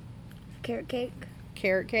him? Carrot cake.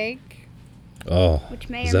 Carrot cake. Oh, Which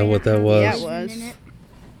may is or that may what not that have was? Yeah, it poison was. in it.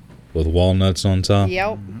 With walnuts on top?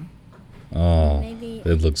 Yep. Oh, Maybe-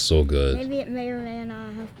 it looks so good. Maybe it may or may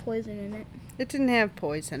not have poison in it. It didn't have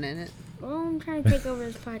poison in it. Well, I'm trying to take over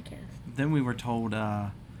this podcast. Then we were told.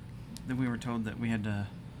 Then we were told that we had to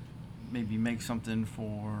maybe make something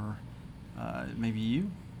for maybe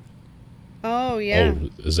you. Oh yeah. Oh,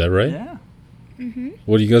 is that right? Yeah. Mm-hmm.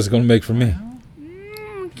 What are you guys going to make for me?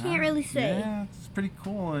 Can't really say. Yeah, it's pretty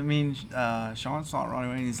cool. I mean, Sean saw it right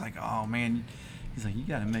away, and he's like, "Oh man," he's like, "You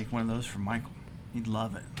got to make one of those for Michael. He'd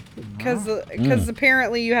love it." Because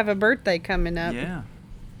apparently you have a birthday coming up. Yeah.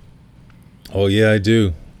 Oh, yeah, I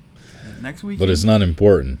do. Next week. But it's not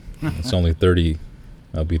important. It's only 30.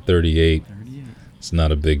 I'll be 38. 38. It's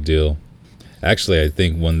not a big deal. Actually, I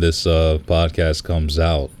think when this podcast comes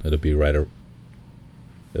out, it'll be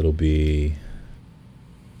it'll be...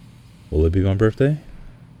 Will it be my birthday?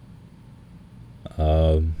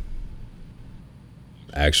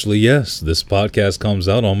 Actually, yes. This podcast comes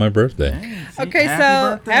out on my birthday. Hey, see, Okay,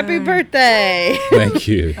 happy birthday. Thank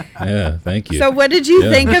you. Yeah, thank you. So what did you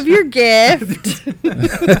Yeah. think of your gift?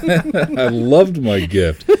 I loved my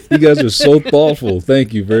gift. You guys are so thoughtful.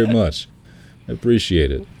 Thank you very much. I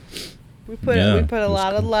appreciate it. We put Yeah, a it was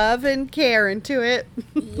lot of cool. love and care into it.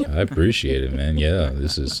 I appreciate it, man. Yeah,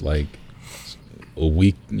 this is like a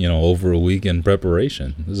week, over a week in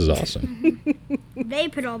preparation. This is awesome. They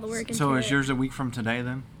put all the work into So it. is yours a week from today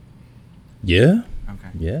then? Yeah, Okay.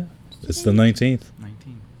 yeah. It's the 19th.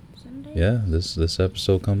 19. Sunday? Yeah, this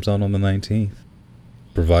episode comes out on the 19th.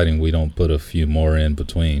 Providing we don't put a few more in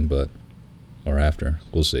between, or after.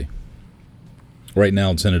 We'll see. Right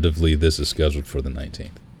now, tentatively, this is scheduled for the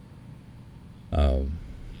 19th.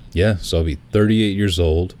 Yeah, so I'll be 38 years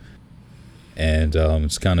old. And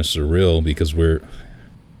it's kind of surreal because the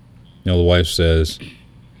wife says,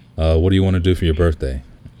 what do you want to do for your birthday?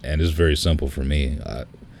 And it's very simple for me.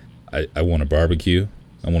 I want to barbecue.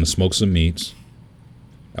 I want to smoke some meats.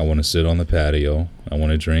 I want to sit on the patio. I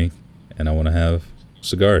want to drink. And I want to have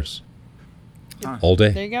cigars. Huh. All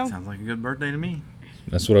There day. you go. Sounds like a good birthday to me.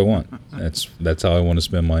 That's what I want. That's how I want to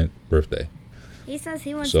spend my birthday. He says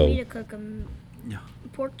he wants So- me to cook him Yeah.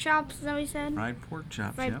 pork chops. Is that what he said? Fried pork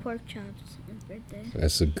chops. Fried Yep. pork chops. His birthday.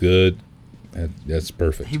 That's that's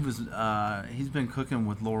perfect. He was he's been cooking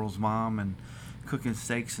with Laurel's mom and cooking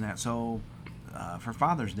steaks and that. So for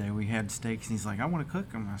Father's Day we had steaks and he's like, I want to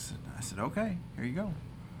cook them. I said okay, here you go.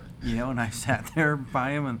 And I sat there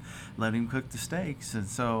by him and let him cook the steaks. And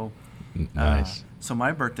so Nice. so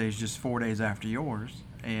my birthday is just 4 days after yours.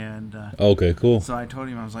 And Okay, cool. so I told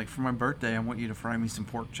him, I was like, for my birthday I want you to fry me some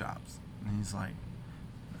pork chops. And he's like,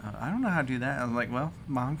 I don't know how to do that. I was like, well,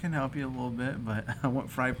 Mom can help you a little bit, but I want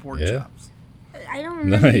fried pork Yeah. chops. I don't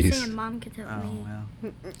remember you Nice. saying Mom could help Oh, me.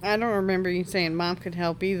 well. I don't remember you saying Mom could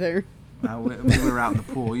help either. We were out in the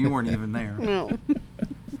pool. You weren't even there. No.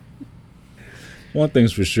 One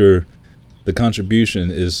thing's for sure, the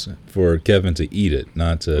contribution is for Kevin to eat it,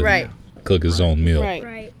 not to Right. cook his own meal. Right.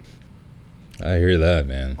 Right. I hear that,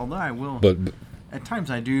 man. Although I will, But at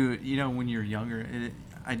times I do, when you're younger,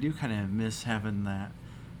 I do kind of miss having that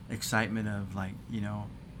excitement of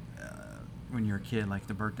when you're a kid, like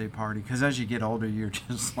the birthday party. Because as you get older, you're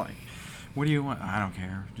just like, what do you want? I don't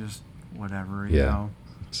care. Just whatever, you Yeah. know.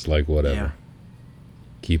 it's like whatever. Yeah.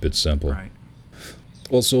 Keep it simple. Right.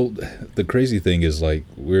 Well, so the crazy thing is like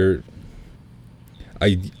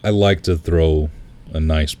I like to throw a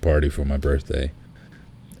nice party for my birthday.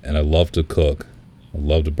 And I love to cook. I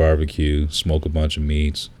love to barbecue, smoke a bunch of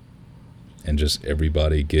meats, and just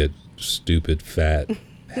everybody get stupid, fat,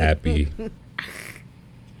 happy.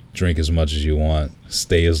 Drink as much as you want,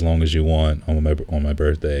 stay as long as you want on my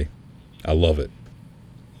birthday. I love it.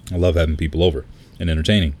 I love having people over and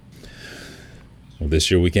entertaining. Well, this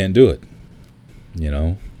year we can't do it.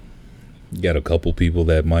 You got a couple people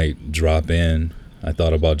that might drop in. I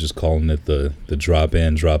thought about just calling it the drop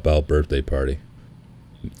in, drop out birthday party.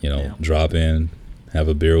 Yeah. Drop in, have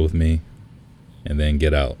a beer with me, and then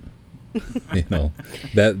get out.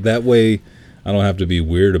 That way I don't have to be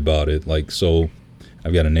weird about it. Like, so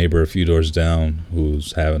I've got a neighbor a few doors down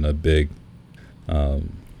who's having a big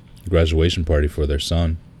graduation party for their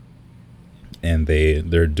son, and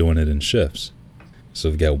they're doing it in shifts. So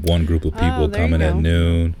we've got one group of people there you coming at go.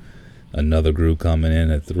 noon, another group coming in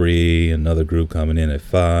at 3, another group coming in at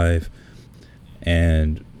 5,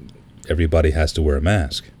 and everybody has to wear a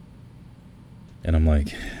mask. And I'm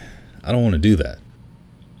like, I don't want to do that.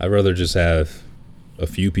 I'd rather just have a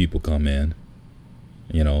few people come in,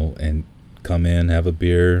 and come in, have a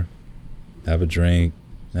beer, have a drink,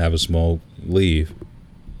 have a smoke, leave.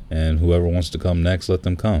 And whoever wants to come next, let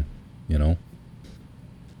them come, you know?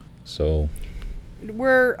 So,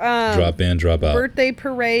 We're drop in, drop out. birthday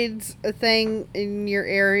parades a thing in your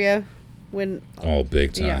area when Oh,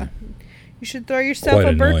 big time. yeah. You should throw yourself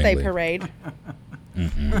Quite a birthday annoyingly. parade.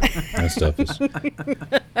 That stuff is...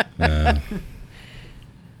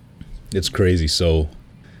 it's crazy. So,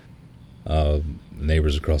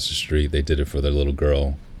 neighbors across the street, they did it for their little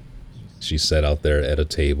girl. She sat out there at a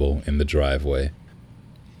table in the driveway.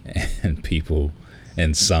 And people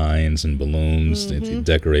and signs and balloons they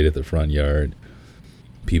decorated the front yard.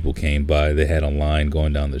 People came by. They had a line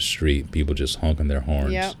going down the street. People just honking their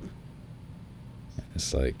horns. Yep.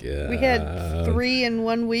 It's like, yeah. We had 3 in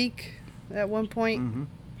 1 week at one point.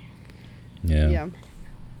 Yeah. Yeah.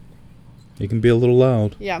 It can be a little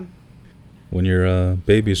loud Yeah. when your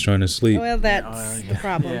baby's trying to sleep. Well, that's the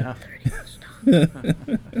problem. Yeah.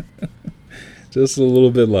 Just a little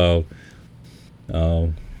bit loud.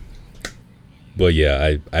 But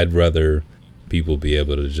yeah, I'd rather people be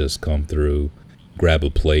able to just come through, grab a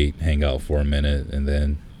plate, hang out for a minute, and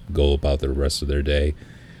then go about the rest of their day.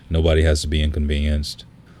 Nobody has to be inconvenienced.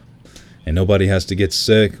 And nobody has to get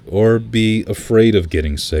sick or be afraid of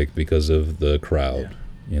getting sick because of the crowd,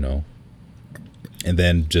 you know. And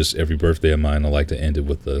then just every birthday of mine, I like to end it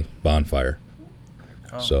with the bonfire.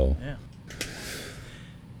 Oh, So- yeah.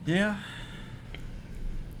 Yeah.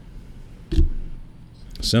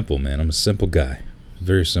 Simple, man. I'm a simple guy.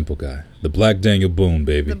 Very simple guy. The Black Daniel Boone,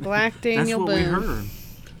 baby. The Black That's Daniel what we Boone.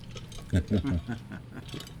 heard.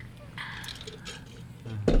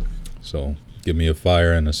 So give me a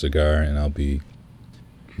fire and a cigar, and I'll be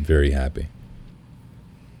very happy.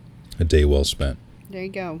 A day well spent. There you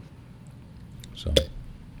go. So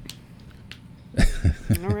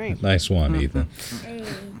All right. nice one, Ethan. Hey,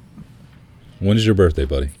 When is your birthday,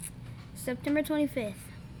 buddy? September 25th.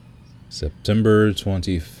 September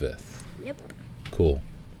 25th. Yep. Cool.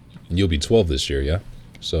 And you'll be 12 this year, yeah?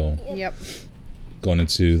 So Yep. going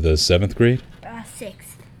into the 7th grade?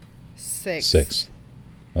 6th. 6. 6th.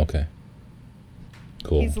 Okay.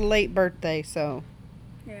 Cool. He's late birthday, so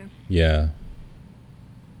Yeah. Yeah.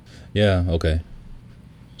 Yeah, okay.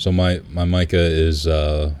 So my Micah is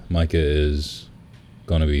going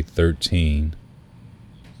to be 13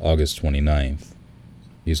 August 29th.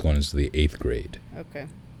 He's going into the 8th grade. okay.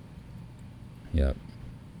 Yep.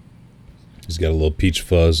 He's got a little peach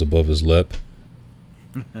fuzz above his lip.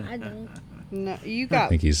 I don't. No, you I got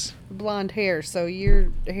think he's blonde hair, so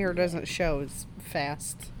your hair doesn't show as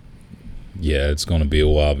fast. yeah, it's going to be a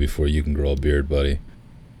while before you can grow a beard, buddy.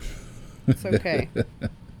 It's okay. A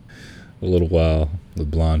little while with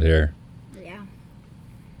blonde hair. Yeah.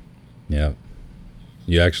 Yeah.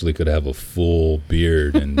 You actually could have a full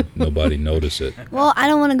beard and nobody notice it. Well, I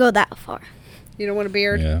don't want to go that far. You don't want a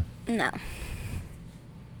beard? Yeah. No.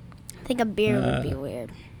 I think a beard would be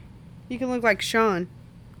weird. You can look like Sean.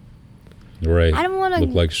 Right. I don't want to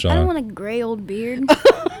Look like I Sean. don't want a gray old beard.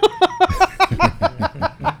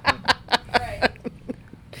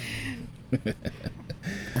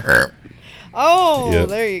 Oh, Yep.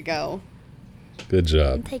 there you go. Good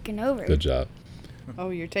I'm job. taking over. Good job. Oh,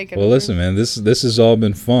 you're taking Well, over? listen, man. This has all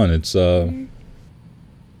been fun. It's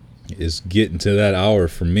getting to that hour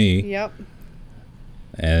for me, Yep.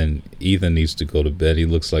 and Ethan needs to go to bed. He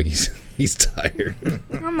looks like he's tired.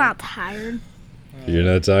 I'm not tired. You're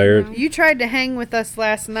not tired? You tried to hang with us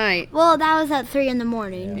last night. Well, that was at 3 in the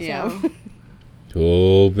morning. Yeah. So.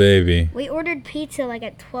 Oh, baby. We ordered pizza like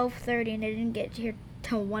at 12:30 and it didn't get here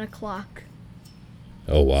till 1 o'clock.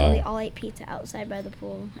 Oh, So we wow. all ate pizza outside by the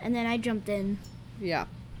pool, and then I jumped in. Yeah.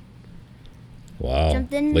 Wow.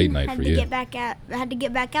 Jumped in. Late night had for to you. Get back out. I had to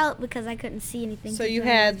get back out because I couldn't see anything. So 'cause you my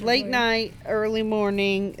eyes had were late blurry. night, early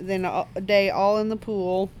morning, then a day all in the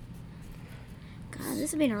pool. God,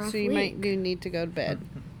 this has been a rough So you week. do need to go to bed.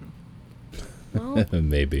 Well,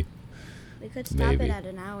 Maybe. we could stop Maybe. it at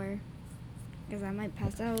an hour because I might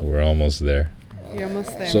pass out. We're almost there. You're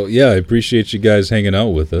almost there. So, yeah, I appreciate you guys hanging out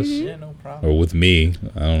with us. Yeah, no problem. Or with me.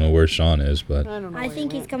 I don't know where Sean is, but I don't know. I where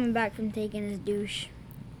think he he's coming back from taking his douche. went.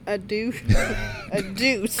 A deuce. A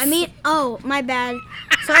deuce. I mean, oh, my bad.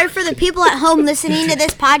 Sorry for the people at home listening to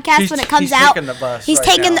this podcast when it comes he's out. taking the bus He's right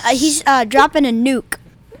taking. now. He's dropping a nuke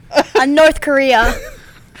on North Korea.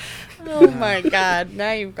 Oh my God!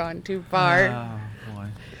 Now you've gone too far. Oh, boy.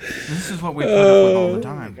 This is what we put up with all the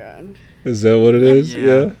Oh my time. God. is that what it is?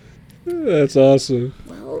 Yeah. That's awesome.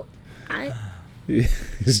 Well, I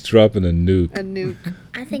He's dropping a nuke. A nuke.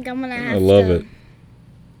 think I'm gonna have I love to. it.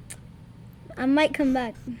 I might come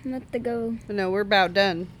back. I'm gonna have to go. No, we're about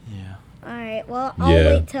done. Yeah. Alright, well, I'll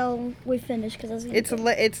Yeah. wait till we finish because I was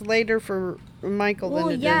gonna It's later for Michael Well,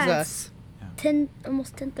 than it yeah, is it's- us.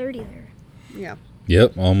 almost 10:30 there. Yeah.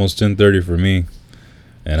 Yep, almost 10:30 for me.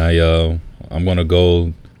 And I'm going to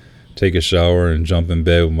go take a shower and jump in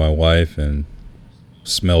bed with my wife and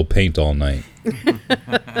smell paint all night.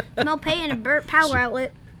 No pay and a burnt power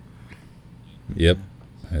outlet. Yep.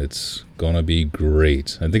 It's going to be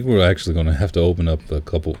great. I think we're actually going to have to open up a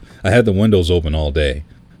couple. I had the windows open all day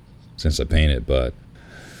since I painted, but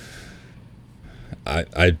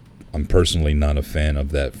I'm personally not a fan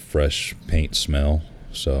of that fresh paint smell.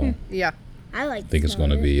 So Yeah. I like I think it's going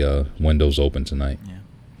to be windows open tonight. Yeah.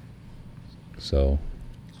 So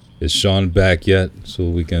is Sean back yet so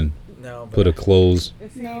we can No, put a close?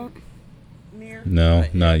 No. No,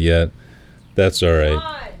 not yet. That's all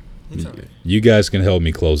right. It's all right. You guys can help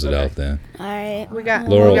me close it out then. Alright. We got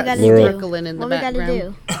Laurel- we got Laurel- sparkling in the What we gotta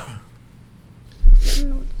background. do?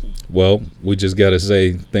 Well, we just got to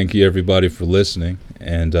say thank you everybody for listening,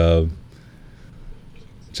 and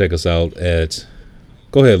check us out at.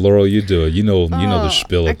 Go ahead, Laurel. You do it. You know the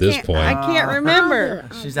spiel I at this can't- point. I can't remember.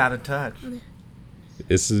 She's out of touch.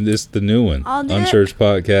 It's the new one. I'll do it.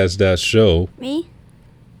 Unchurchedpodcast.show. Me?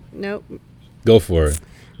 Nope. Go for it.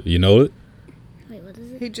 You know it. Wait, what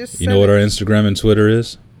is it? He just You know what our Instagram and Twitter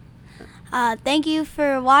is. Thank you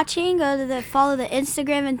for watching. Go to follow the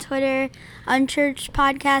Instagram and Twitter,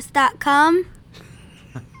 unchurchedpodcast.com.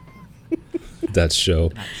 That's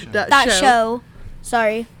show. That show.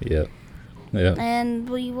 Sorry. Yep. Yep. And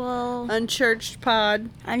we will Unchurched Pod.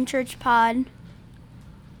 Unchurched Pod,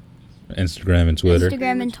 Instagram and Twitter.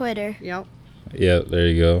 Instagram and Twitter. Yep. Yep. There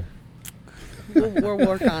you go. We'll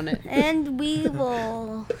work on it. And we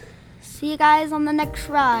will see you guys on the next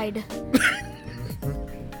ride.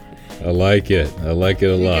 I like it. I like it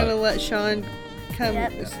a You lot. gonna let Sean come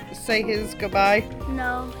Yep. say his goodbye?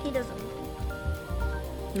 No, he doesn't.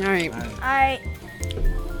 All right. Alright.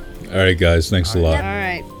 All right, guys. Thanks a All lot.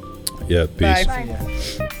 right. Yeah. Peace. Bye.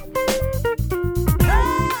 Bye. Yeah.